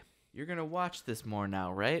chronically. you're gonna watch this more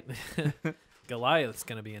now, right? Goliath's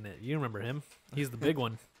gonna be in it. You remember him? He's the big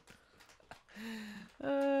one.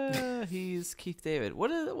 He's Keith David.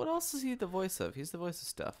 What else is he the voice of? He's the voice of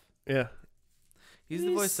stuff. Yeah. He's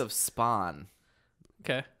the voice of Spawn.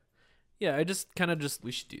 Okay. Yeah, I just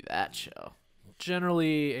We should do that show.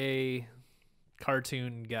 generally a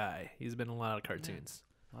cartoon guy. He's been in a lot of cartoons.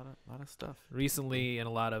 A lot of stuff. Recently in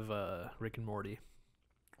a lot of Rick and Morty.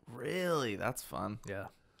 Really, that's fun. Yeah.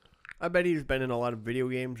 I bet he's been in a lot of video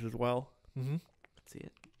games as well. Mm-hmm. I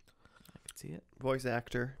could see it. Voice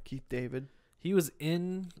actor Keith David. He was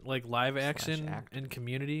in like live Slash action actor. and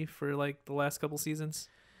Community for like the last couple seasons.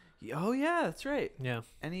 Oh yeah, that's right. Yeah.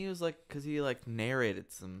 And he was like, because he like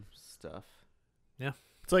narrated some stuff.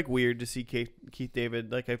 It's like weird to see Keith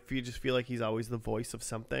David. Like just feel like he's always the voice of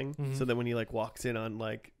something. Mhm. So then when he like walks in on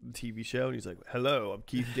like the TV show and he's like, "Hello, I'm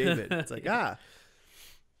Keith David." It's like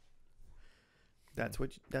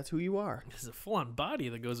that's who you are. There's a full-on body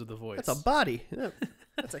that goes with the voice. That's a body. Yeah,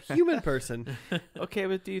 that's a human person. Okay,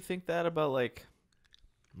 but do you think that about like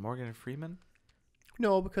Morgan Freeman?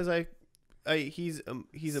 No, because he's a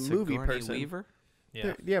movie Sigourney person. Weaver?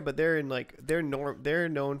 Yeah. But they're in like they're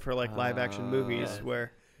known for like live action movies Yeah.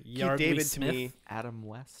 where Yardley Keith David Smith. to me Adam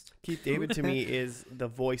West? Keith David to me is the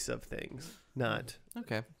voice of things, not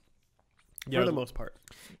Okay. for the most part.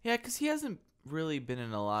 Yeah, because he hasn't really been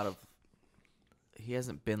in a lot of. He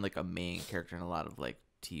hasn't been like a main character in a lot of like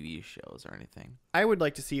TV shows or anything. I would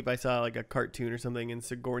like to see if I saw like a cartoon or something and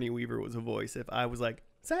Sigourney Weaver was a voice. If I was like,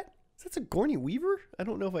 is Is that Sigourney Weaver? I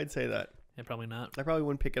don't know if I'd say that. Yeah, probably not. I probably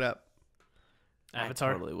wouldn't pick it up. Avatar.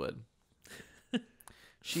 I totally would.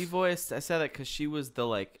 She voiced. I said that because she was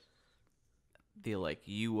the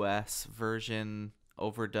U.S. version,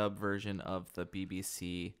 overdub version of the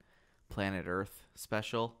BBC Planet Earth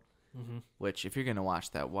special. Mm-hmm. Which, if you're gonna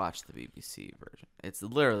watch that, watch the BBC version. It's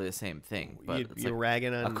literally the same thing, but it's You're like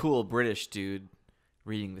ragging on a cool British dude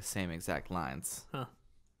reading the same exact lines. Huh.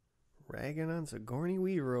 ragging on Sigourney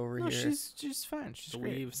Weaver over No, here. she's fine. She's The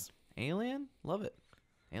great. weaves. Alien, love it.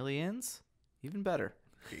 Aliens, even better.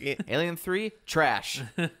 A- Alien 3, trash.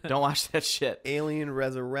 Don't watch that shit. Alien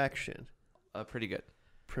Resurrection. Pretty good.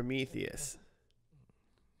 Prometheus.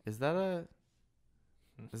 Is that an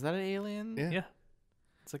alien? Yeah. Yeah.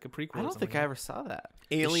 It's like a prequel. I or don't think something. I ever saw that.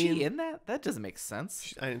 Alien. Is she in that? That doesn't make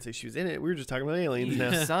sense. I didn't say she was in it. We were just talking about aliens You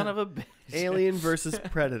now. son of a bitch. Alien versus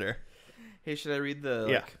Predator. Hey, should I read the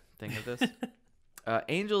Yeah. thing of this?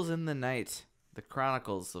 Angels in the Night, The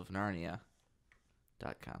Chronicles of Narnia.com.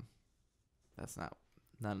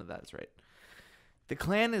 None of that is right. The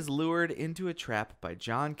clan is lured into a trap by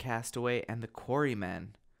John Castaway and the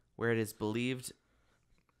Quarrymen, where it is believed...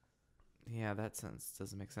 Yeah, that sense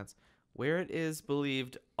doesn't make sense. Where it is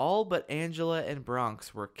believed all but Angela and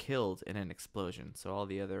Bronx were killed in an explosion. So all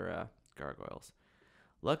the other gargoyles.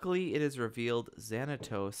 Luckily, it is revealed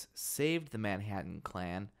Xanatos saved the Manhattan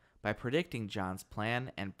clan by predicting John's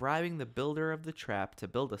plan and bribing the builder of the trap to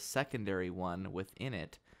build a secondary one within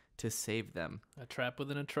it to save them, A trap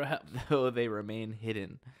within a trap. though they remain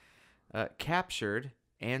hidden. Captured,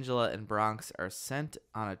 Angela and Bronx are sent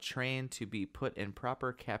on a train to be put in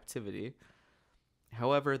proper captivity.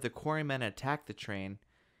 However, the quarrymen attack the train,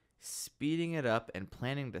 speeding it up and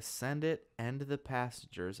planning to send it and the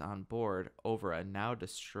passengers on board over a now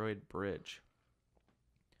destroyed bridge.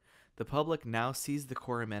 The public now sees the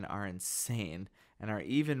quarrymen are insane and are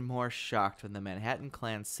even more shocked when the Manhattan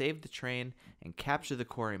clan save the train and capture the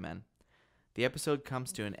quarrymen. The episode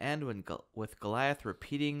comes to an end with Goliath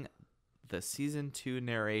repeating the season 2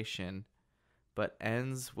 narration, but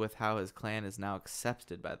ends with how his clan is now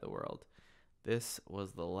accepted by the world. This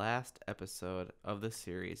was the last episode of the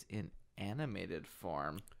series in animated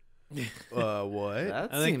form. What? That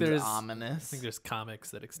I think seems there's- ominous. I think there's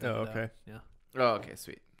comics that extend Oh, it okay. out. Yeah. Oh, okay,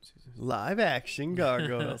 sweet. Live action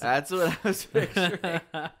gargoyles. That's what I was picturing.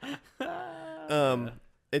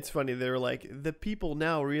 It's funny. They were like, the people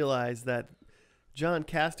now realize that John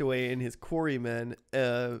Castaway and his quarrymen,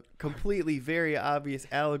 completely very obvious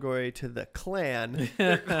allegory to the Klan,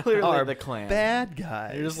 Clearly are the clan. bad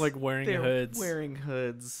guys. They're just like wearing They're hoods. wearing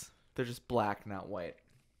hoods. They're just black, not white.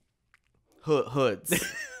 Hoods.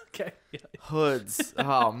 Okay. Yeah. Hoods.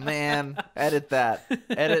 Oh, man. Edit that.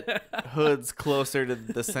 Edit hoods closer to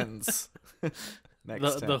the sentence.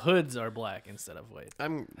 Next time. The hoods are black instead of white.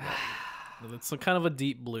 I'm. It's kind of a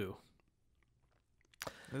deep blue.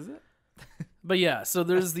 Is it? But yeah, so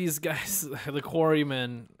there's these guys, the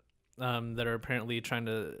quarrymen, that are apparently trying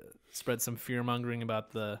to spread some fear mongering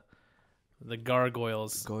about the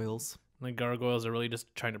gargoyles. Goyles. The gargoyles are really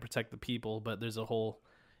just trying to protect the people, but there's a whole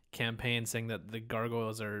campaign saying that the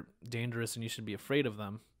gargoyles are dangerous and you should be afraid of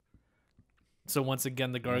them. So once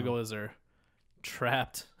again, the gargoyles are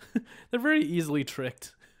trapped. They're very easily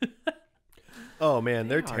tricked. Oh man,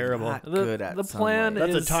 they're They are terrible. not The- good at the plan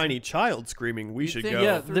sunlight. That's is- a tiny child screaming. We You'd should think go.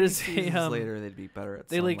 Yeah, 30 there's a, seasons later they'd be better at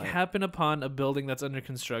They sunlight. like happen upon a building that's under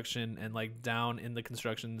construction, and like down in the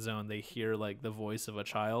construction zone, they hear like the voice of a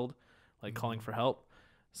child, like calling for help.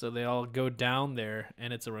 So they all go down there,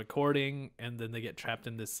 and it's a recording, and then they get trapped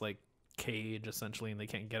in this like cage essentially, and they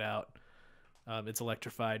can't get out. It's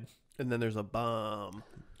electrified. And then there's a bomb.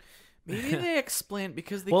 Maybe they explain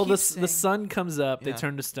because they Well, keep the saying, sun comes up, they Yeah.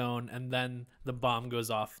 turn to stone, and then the bomb goes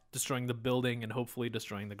off, destroying the building and hopefully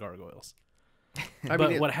destroying the gargoyles. I But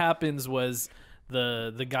mean, what happens was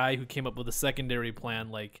the guy who came up with the secondary plan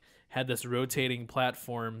like had this rotating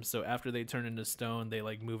platform, so after they turned into stone, they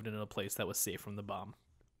like moved into a place that was safe from the bomb.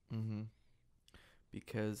 Mm-hmm.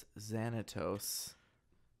 Because Xanatos,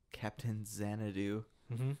 Captain Xanadu,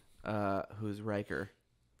 Mm-hmm. who's Riker,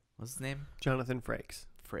 what's his name? Jonathan Frakes.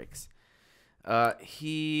 Frakes.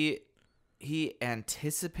 He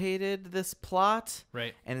anticipated this plot,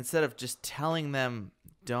 Right. and instead of just telling them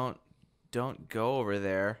don't go over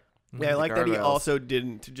there. Yeah, I the like that he gargoyles, also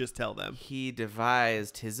didn't just tell them. he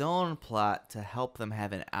devised his own plot to help them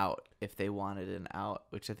have an out if they wanted an out,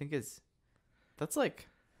 which I think that's like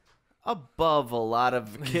above a lot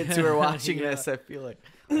of kids who are watching Yeah. this. I feel like,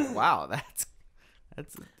 wow, that's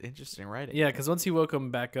interesting writing. Yeah, because once he woke him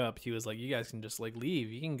back up, he was like, "You guys can just like leave.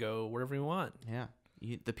 You can go wherever you want." Yeah.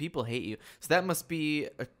 The people hate you. So that must be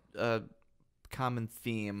a common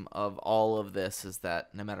theme of all of this is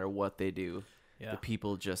that no matter what they do, Yeah. the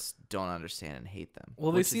people just don't understand and hate them.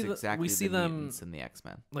 Well, which we is exactly see the them mutants in the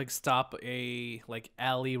X-Men. like stop a like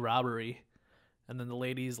alley robbery, and then the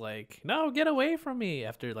lady's like, "No, get away from me!"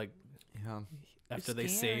 After You're they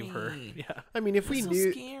save her. scary. Yeah. I mean, if we so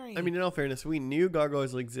knew, scary. I mean, in all fairness, we knew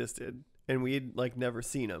gargoyles existed, and we'd like never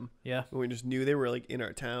seen them. Yeah. We just knew they were like in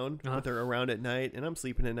our town, Uh-huh. but they're around at night, and I'm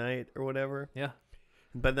sleeping at night or whatever. Yeah.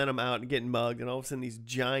 But then I'm out and getting mugged, and all of a sudden these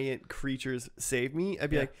giant creatures save me. I'd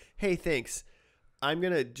be Yeah. like, "Hey, thanks. I'm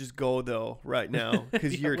gonna just go though right now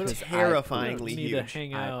because Yeah, you're what if- terrifyingly need to huge."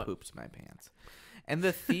 hang I out. pooped my pants. And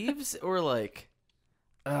the thieves were like,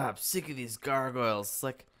 I'm sick of these gargoyles. It's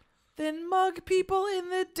like, then mug people in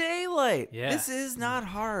the daylight. Yeah. This is not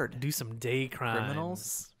hard. Do some day crimes.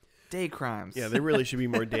 Criminals. Day crimes. Yeah, there really should be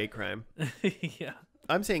more day crime. Yeah.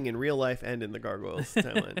 I'm saying in real life and in the gargoyles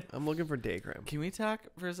timeline. I'm looking for day crime. Can we talk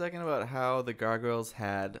for a second about how the gargoyles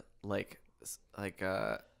had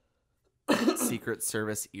Secret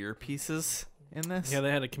Service earpieces in this? Yeah,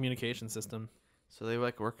 they had a communication system. So they were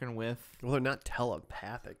like working with. Well, they're not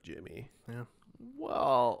telepathic, Jimmy. Yeah.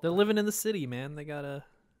 Well, They're living in the city, man. They gotta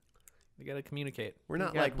communicate. We're They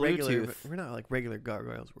not got like regular. Bluetooth. We're not like regular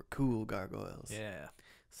gargoyles. We're cool gargoyles. Yeah.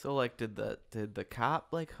 so like, did the cop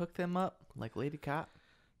like hook them up, like Lady Cop?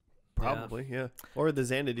 Probably, yeah. Or the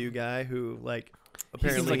Xanadu guy who like He seems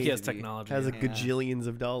apparently like he has to be- technology. has a Yeah. gajillions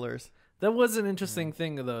of dollars. That was an interesting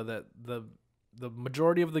thing though, that the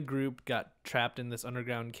majority of the group got trapped in this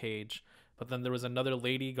underground cage, but then there was another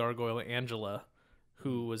lady gargoyle, Angela,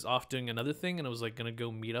 who was off doing another thing and was like gonna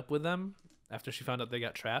go meet up with them after she found out they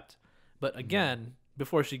got trapped. But again,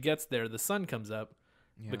 before she gets there, the sun comes up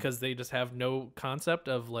Yeah. because they just have no concept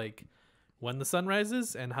of like when the sun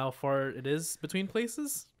rises and how far it is between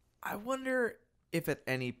places. I wonder if at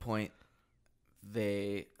any point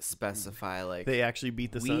they specify like They actually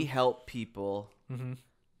beat the we sun. help people, Mm-hmm.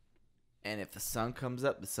 and if the sun comes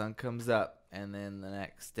up, the sun comes up, and then the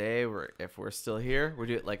next day, if we're still here, we're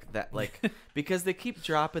doing like that, like because they keep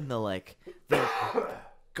dropping the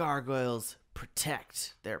gargoyles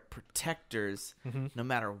protect, they're protectors, Mm-hmm. no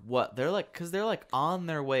matter what. They're like, because they're like on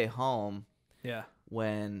their way home Yeah.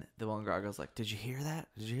 when the one gargoyle's like, "Did you hear that?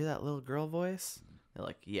 Did you hear that little girl voice?" They're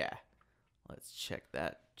like, "Yeah, let's check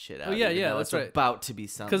that shit out." Oh, yeah, even yeah, though that's it's right. about to be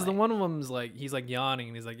sunlight. Because the one of them's like, he's like yawning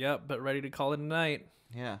and he's like, "Yep, but ready to call it a night."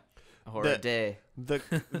 yeah, or The- a day.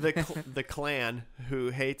 The clan who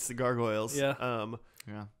hates the gargoyles. Yeah.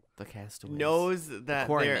 Yeah, the castaways. Knows that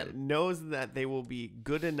Quarrymen. they will be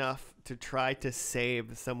good enough to try to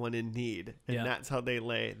save someone in need, and Yeah. that's how they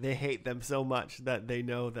lay. They hate them so much that they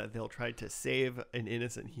know that they'll try to save an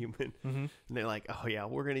innocent human, Mm-hmm. and they're like, "Oh yeah,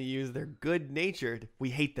 we're gonna use their good natured." We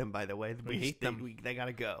hate them, by the way. We hate them. They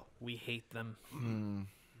gotta go. We hate them. Hmm.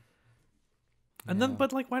 And then, Yeah.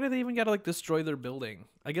 but like, why do they even gotta like destroy their building?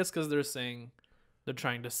 I guess because they're saying they're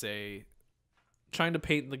trying to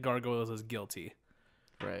paint the gargoyles as guilty,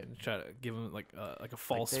 Right. and try to give them like a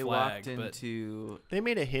false They flag. walked But into They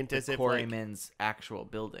made a hint the as if like, quarrymen's actual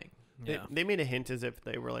building. yeah, they made a hint as if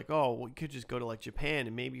they were like, "Oh, we could just go to like Japan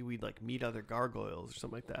and maybe we'd like meet other gargoyles or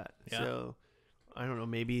something like that." Yeah. So I don't know.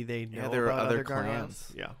 Maybe they know there are about other gargoyles.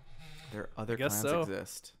 clans. Yeah. Their other guess clans so.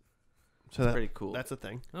 exist. So It's pretty cool. That's a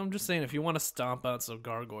thing. I'm just saying, if you want to stomp out some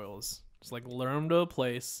gargoyles, just like lure them to a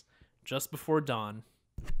place just before dawn,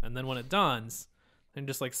 and then when it dawns, then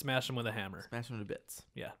just like smash them with a hammer. Smash them to bits.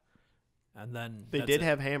 Yeah, and then They that's did it.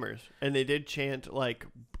 have hammers, and they did chant like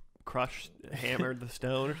 "crush, hammer the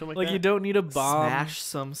stone" or something like like you that. don't need a bomb. Smash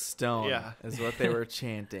some stone. Yeah. is what they were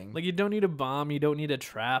chanting. Like you don't need a bomb. You don't need a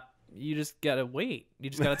trap. You just gotta wait. You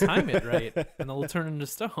just gotta time it right, and they'll turn into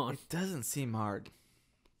stone. It doesn't seem hard.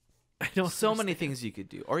 I don't. So many understand. things you could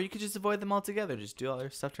do, or you could just avoid them altogether. Just do all your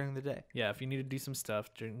stuff during the day. Yeah, if you need to do some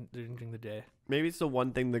stuff during the day. Maybe it's the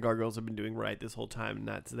one thing the gargoyles have been doing right this whole time, and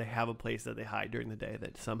that's they have a place that they hide during the day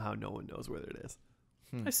that somehow no one knows where it is.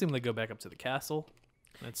 I assume they go back up to the castle.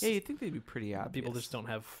 That's Yeah, you'd think they'd be pretty obvious. people just don't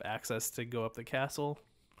have access to go up the castle.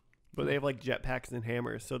 But they have like jetpacks and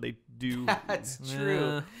hammers, so they do, That's true.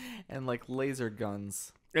 Yeah. And like laser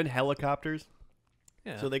guns. and helicopters,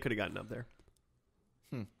 Yeah. so they could have gotten up there.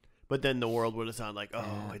 Hmm. But then the world would have sounded like, "Oh,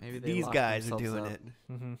 Yeah, maybe they these locked guys are themselves doing up. it."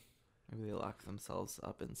 mm-hmm. Maybe they lock themselves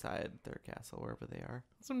up inside their castle wherever they are.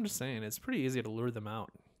 That's what I'm just saying. It's pretty easy to lure them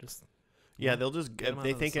out. Just Yeah, they'll just Get 'em if out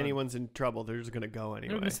they of the think sun. anyone's in trouble, they're just gonna go they're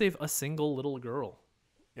anyway. gonna save a single little girl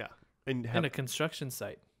Yeah, and in have a construction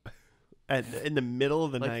site. in the middle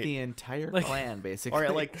of the Like night, the entire Like- clan, basically. or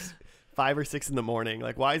at like 5 or 6 in the morning.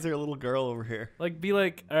 Like, why is there a little girl over here? Like, be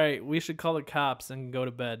like, all right, we should call the cops and go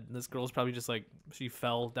to bed. And this girl's probably just like, she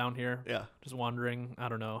fell down here. Yeah. Just wandering. I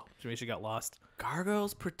don't know. Maybe she got lost.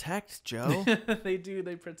 Gargoyles protect, Joe. They do.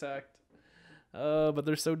 They protect. But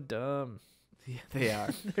they're so dumb. Yeah, they are.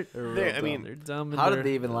 They're real I dumb. mean, They're dumb. How did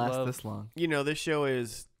they even last this long? You know, this show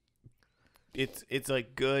is, it's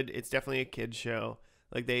like good. It's definitely a kid's show.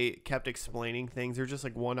 Like, they kept explaining things. They're just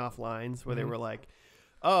like one-off lines where they were like,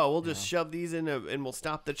 oh, we'll just shove these in and we'll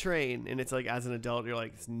stop the train. And it's like, as an adult, you're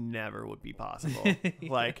like, this never would be possible.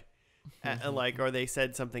 Like, or they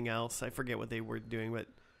said something else. I forget what they were doing, but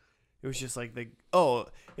it was just like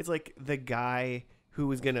it's like the guy who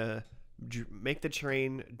was going to make the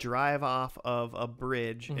train drive off of a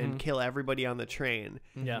bridge and kill everybody on the train.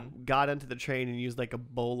 Yeah. Got onto the train and used like a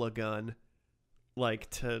bola gun, like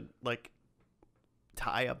to like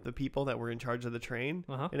tie up the people that were in charge of the train.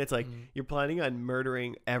 And it's like, you're planning on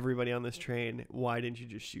murdering everybody on this train. Why didn't you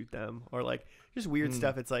just shoot them? Or like just weird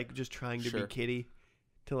stuff. It's like just trying to be kiddie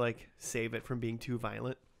to like save it from being too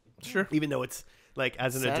violent. Sure. Even though it's like,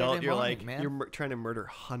 as an Saturday adult, you're morning, like, man. you're trying to murder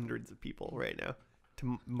hundreds of people right now.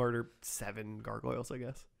 To murder 7 gargoyles, I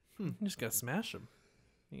guess. You just gotta smash them.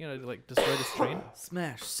 You gotta like destroy this train.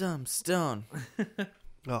 Smash some stone.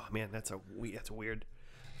 Oh man, that's weird.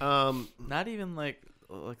 Not even like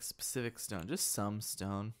specific stone, just some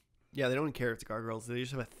stone. Yeah, they don't care if it's gargoyles. They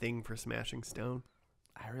just have a thing for smashing stone.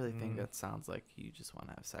 I really think that sounds like you just want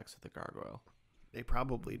to have sex with a gargoyle. They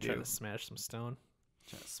probably Try do. to smash some stone.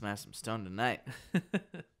 Try to smash some stone tonight.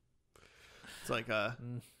 It's like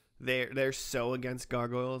they're so against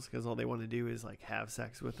gargoyles because all they want to do is like have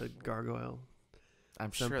sex with a gargoyle.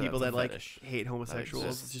 I'm Some sure people that's that a like fetish. hate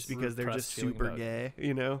homosexuals just just because they're repressed just feeling super about it. gay,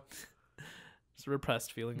 you know? It's a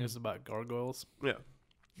repressed feelings about gargoyles. Yeah.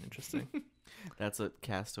 Interesting. That's what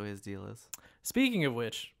Castaway's deal is. Speaking of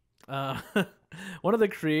which, one of the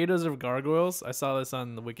creators of Gargoyles, I saw this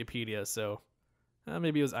on the Wikipedia, so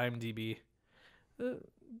maybe it was IMDb.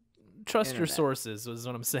 Trust your Internet. sources is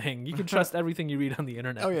what I'm saying. You can trust everything you read on the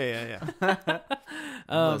internet. Oh yeah.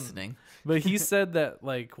 I'm listening. But he said that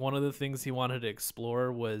like one of the things he wanted to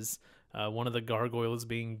explore was one of the gargoyles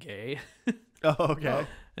being gay. Oh, okay.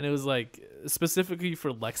 And it was like specifically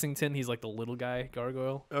for Lexington, he's like the little guy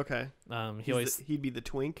gargoyle. Okay. He'd be the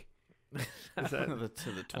twink. Is that,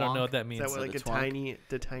 the I don't know what that is means. that what like the a twonk.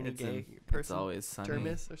 tiny It's gay It's person always sunny term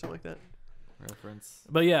is or something like that? reference.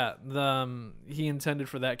 But yeah, he intended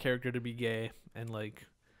for that character to be gay and like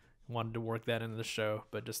wanted to work that into the show,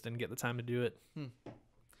 but just didn't get the time to do it.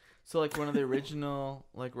 So like one of the original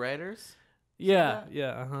like writers. Yeah, that?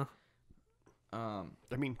 yeah, I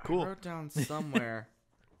mean, I cool. wrote down somewhere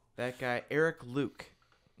that guy Eric Luke.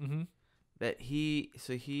 Mm-hmm. That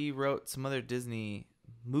he wrote some other Disney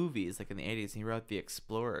movies like in the 80s. He wrote The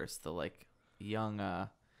Explorers, the like young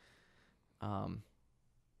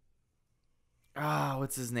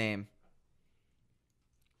what's his name?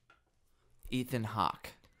 Ethan Hawke,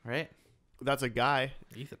 right? That's a guy.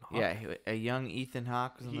 Ethan Hawke. Yeah, a young Ethan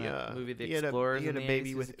Hawke was in that movie The Explorers. He had a in the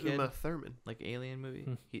baby 80s with as a kid, Uma Thurman, like Alien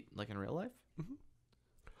movie. He like in real life. Mhm.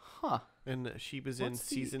 Huh. and she was in What's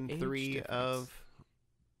the season age 3 difference?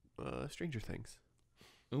 of Stranger Things.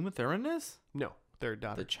 Uma Thurman is No, their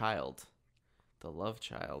daughter. the child, the love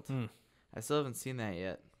child. Hmm. I still haven't seen that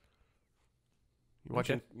yet.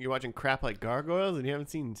 You're watching crap like Gargoyles, and you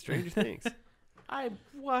haven't seen Stranger Things. I'm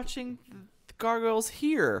watching the Gargoyles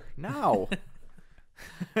here now.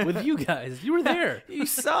 With you guys. You were there. You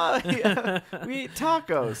saw we ate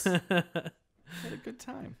tacos. Had a good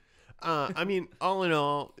time. I mean, all in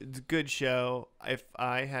all, it's a good show. If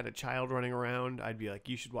I had a child running around, I'd be like,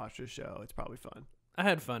 you should watch this show. It's probably fun. I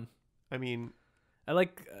had fun. I mean, I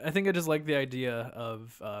think I just like the idea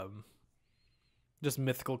of just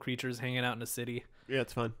mythical creatures hanging out in a city, yeah,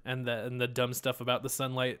 it's fun. and the dumb stuff about the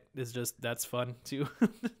sunlight is that's fun too.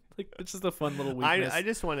 Like it's just a fun little weakness. I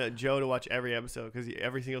just want Joe to watch every episode because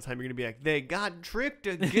every single time you're gonna be like, they got tricked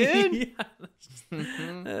again. Yeah, that's just-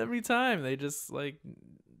 every time they just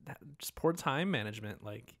poor time management.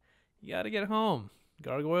 Like you got to get home,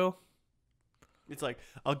 gargoyle. It's like,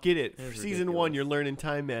 I'll get it. It is Season 1, ridiculous. you're learning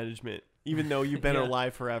time management, even though you've been Yeah.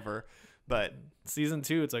 alive forever. But Season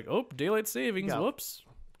 2, it's like, oh, daylight savings. Yeah. Whoops.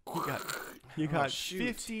 you got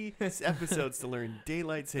shoot. 50 episodes to learn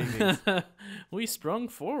daylight savings. We sprung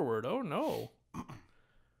forward. Oh no.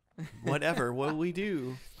 Whatever. What'll we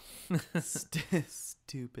do?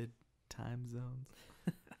 Stupid time zones.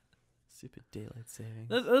 Stupid daylight savings.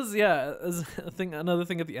 That's another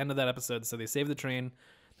thing at the end of that episode. So they save the train.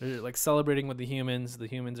 They're like celebrating with the humans. The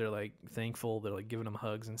humans are like thankful. They're like giving them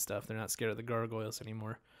hugs and stuff. They're not scared of the gargoyles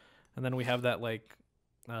anymore. And then we have that like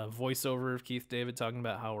voiceover of Keith David talking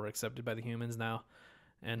about how we're accepted by the humans now,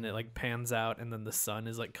 and it like pans out, and then the sun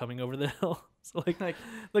is like coming over the hill. So like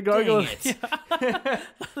the gargoyle, yeah.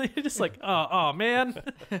 You're just like, oh man,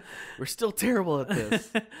 We're still terrible at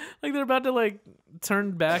this. like they're about to like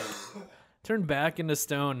turn back into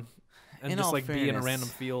stone, and In just all like be in a fairness, random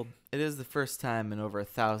field. It is the first time in over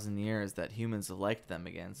 1,000 years that humans have liked them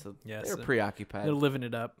again, so Yes, they're preoccupied. They're living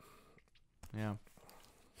it up. Yeah.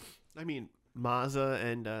 I mean, Maza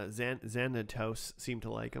and Xanatos seem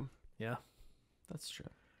to like him. Yeah, That's true.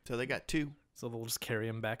 So they got 2. so they'll just carry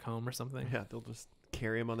him back home or something, Yeah, they'll just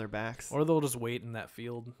carry him on their backs. or they'll just wait in that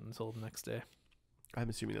field until the next day. I'm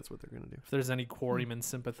assuming that's what they're going to do. If there's any quarryman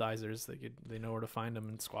sympathizers, they know where to find them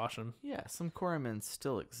and squash them. Yeah, some quarrymen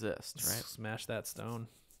still exist, right? Smash that stone.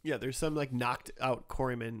 Yeah, there's some like knocked out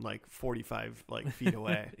quarrymen like 45 like feet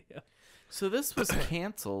away. Yeah. So this was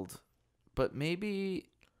canceled, but maybe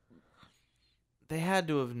they had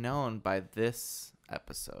to have known by this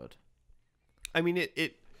episode. I mean,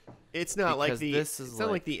 it's not like Because the this is it's not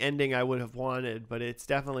like the ending I would have wanted, but it's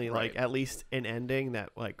definitely like Right. at least an ending that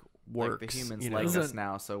like works. Like the humans you know? like us Isn't-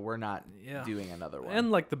 now, so we're not Yeah. doing another one. And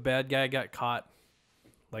like the bad guy got caught.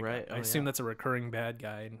 Like Right. I Oh, assume yeah. that's a recurring bad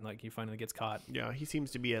guy, and like he finally gets caught. Yeah, he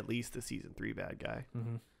seems to be at least the season 3 bad guy.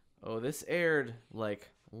 Mm-hmm. Oh, this aired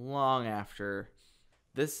like long after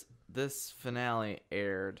this finale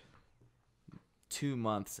aired 2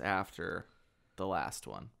 months after the last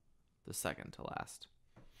one, the second to last.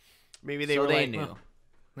 Maybe they So were they like, knew.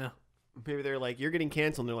 Yeah. maybe they're like, you're getting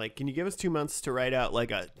canceled. And they're like, can you give us 2 months to write out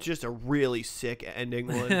like just a really sick ending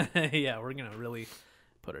one? Yeah, we're gonna really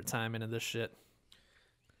put our time into this shit.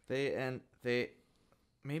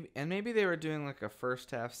 Maybe they were doing like a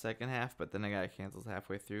first half, second half, but then I got canceled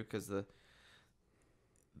halfway through because the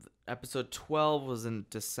episode 12 was in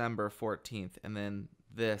December 14th, and then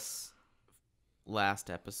this last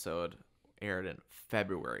episode aired in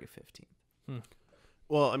February 15th.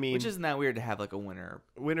 Well, I mean, Which isn't that weird to have like a winter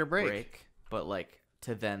winter break. break, but like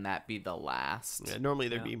to then that be the last. Yeah, normally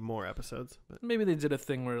there'd Yeah. be more episodes. But Maybe they did a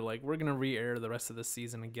thing where like we're gonna re-air the rest of the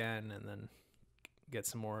season again, and then get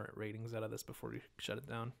some more ratings out of this before we shut it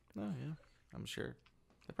down. Oh yeah, I'm sure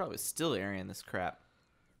they're probably still airing this crap.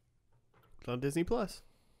 it's on Disney Plus.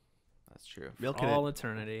 That's true. Milking All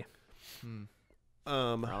eternity. Hmm. it.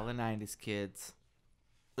 For all the 90s kids.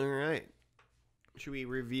 All right. Should we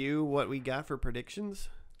review what we got for predictions?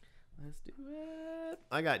 Let's do it.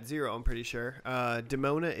 I got 0, I'm pretty sure.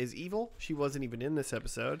 Demona is evil. She wasn't even in this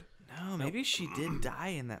episode. No, maybe she did die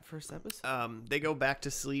in that first episode. They go back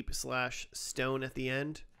to sleep / stone at the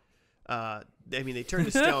end. I mean, they turn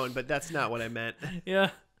to stone, but that's not what I meant. Yeah,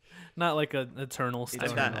 not like an eternal It's I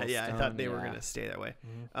stone. thought, Eternal I thought stone, they were yeah. gonna stay that way.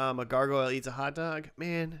 Mhm. A gargoyle eats a hot dog.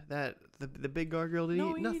 Man, that the big gargoyle didn't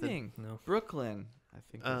No eat nothing. eating. No, Brooklyn, I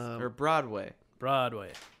think. Um, Or Broadway.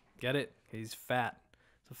 Broadway. Get it? He's fat.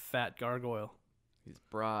 It's a fat gargoyle. He's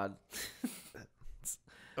broad.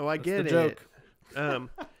 Oh, I That's get the it. joke.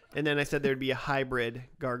 And then I said there'd be a hybrid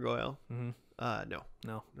gargoyle. Mm-hmm.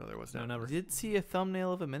 No, there was No, not. never. I did see a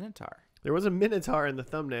thumbnail of a minotaur. There was a minotaur in the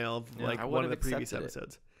thumbnail of Yeah, like I one of the would've previous accepted it.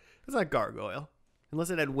 episodes. It's not gargoyle, unless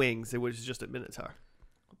it had wings. It was just a minotaur.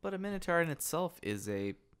 But a minotaur in itself is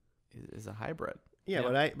a hybrid. Yeah,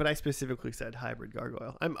 Yeah. but I specifically said hybrid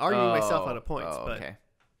gargoyle. I'm arguing myself out of points, Oh, but okay.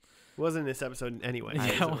 it wasn't in this episode anyway. Yeah,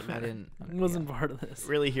 so it doesn't well, I matter. didn't. Wasn't part of this.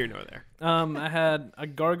 Really here nor there. I had a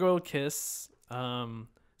gargoyle kiss, some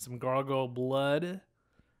gargoyle blood,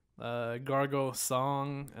 gargoyle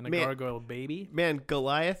song, and a Man. gargoyle baby. Man,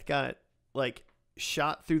 Goliath got like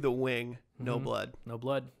shot through the wing, no Mhm. blood. No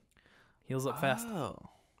blood. Heals up fast. Oh,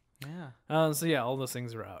 yeah. So yeah, all those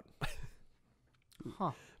things are out.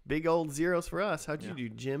 Huh. Big old zeros for us. How'd you Yeah. do,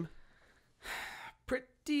 Jim?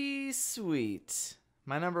 Pretty sweet.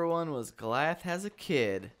 My number one was Goliath has a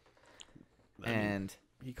kid, I mean, and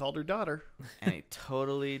he called her daughter he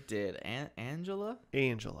totally did. Angela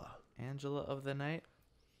of the night.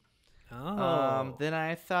 Oh. Then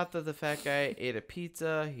I thought that the fat guy ate a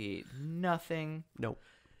pizza. He ate nothing. Nope.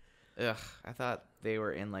 Ugh. I thought they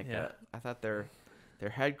were in like Yeah. I thought their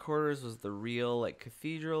headquarters was the real like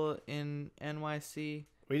cathedral in NYC.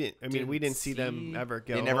 We didn't. I mean, we didn't see them see- ever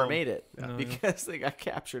go. They never home. made it No. because they got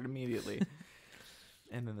captured immediately,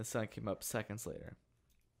 and then the sun came up seconds later.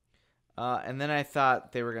 And then I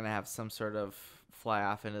thought they were gonna have some sort of fly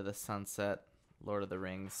off into the sunset, Lord of the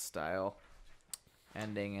Rings style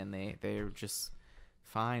ending, and they were just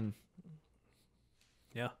fine.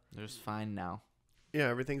 Yeah. They're just fine now. Yeah,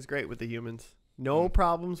 everything's great with the humans. No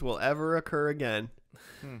problems will ever occur again.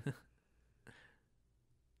 Hmm.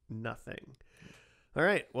 Nothing. All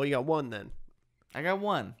right. Well, you got one then. I got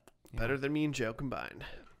one. Better than me and Joe combined.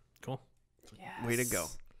 Cool. Yes. Way to go.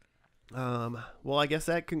 Well, I guess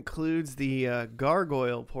that concludes the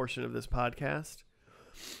gargoyle portion of this podcast.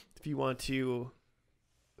 If you want to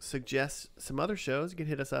suggest some other shows, you can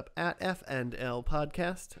hit us up at FNL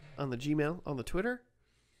Podcast on the Gmail, on the Twitter.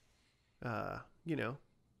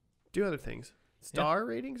 Do other things. Star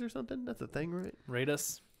ratings or something? That's a thing, right? Rate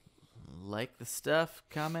us. Like the stuff,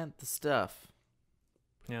 comment the stuff.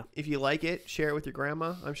 Yeah. If you like it, share it with your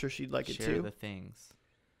grandma. I'm sure she'd like it Share too. the things.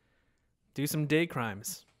 Do some day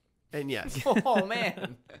crimes. And yes, Oh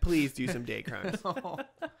man. please do some day crimes.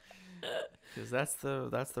 Because that's the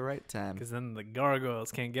right time. Because then the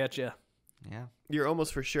gargoyles can't get you. Yeah. You're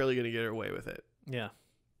almost for surely going to get away with it. Yeah.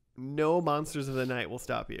 No monsters of the night will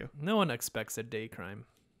stop you. No one expects a day crime.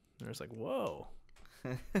 They're just like, whoa.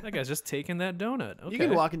 That guy's just taking that donut. Okay. You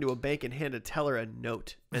can walk into a bank and hand a teller a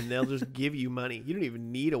note, and they'll just give you money. You don't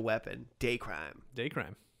even need a weapon. Day crime. Day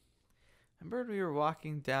crime. Remember when we were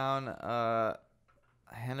walking down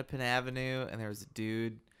Hennepin Avenue and there was a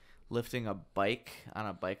dude lifting a bike on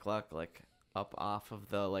a bike lock, like up off of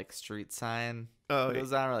the like street sign. Oh, It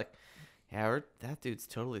goes on. We're like, yeah, that dude's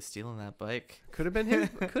totally stealing that bike. could have been his.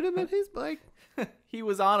 Could have been his bike. He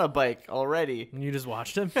was on a bike already. And you just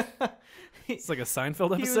watched him? It's like a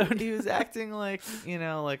Seinfeld episode. He was acting like,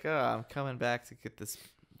 like, oh, I'm coming back to get this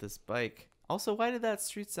bike. Also, why did that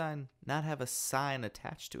street sign not have a sign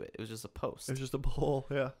attached to it? It was just a post. It was just a pole.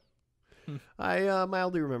 Yeah. I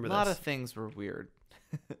mildly remember A this. lot of things were weird.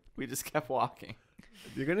 We just kept walking.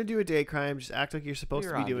 If you're gonna do a day crime, just act like you're supposed We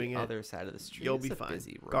to were be on doing the it. other side of the street. You'll It's be a fine.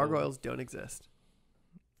 busy road. Gargoyles don't exist.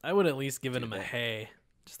 I would at least give Do him a that. hey,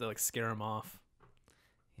 just to like scare him off.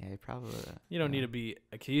 Yeah, you probably. You don't need to be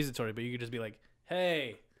accusatory, but you could just be like,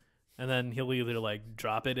 hey. And then he'll either like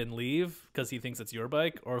drop it and leave because he thinks it's your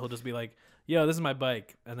bike, or he'll just be like, yo, this is my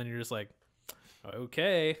bike. And then you're just like,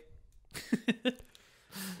 okay.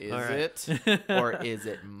 Is All right. it or is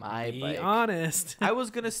it my Be bike? honest. I was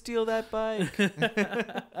gonna steal that bike.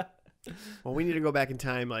 Well, we need to go back in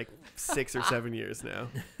time like 6 or 7 years now.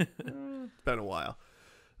 It's been a while.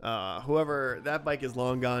 Whoever, that bike is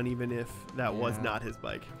long gone, even if that was Yeah. not his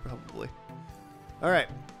bike, probably. All right.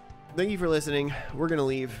 Thank you for listening. We're going to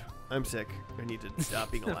leave. I'm sick. I need to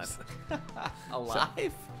stop being alive.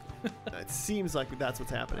 Alive? It seems like that's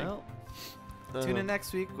what's happening. Well, tune in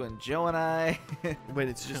next week when Joe and I. When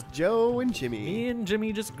it's just Joe and Jimmy. Me and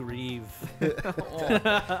Jimmy just grieve.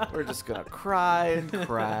 We're just gonna cry and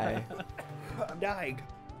cry. I'm dying.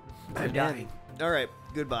 I'm I'm dying. All right.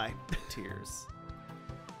 Goodbye. Tears.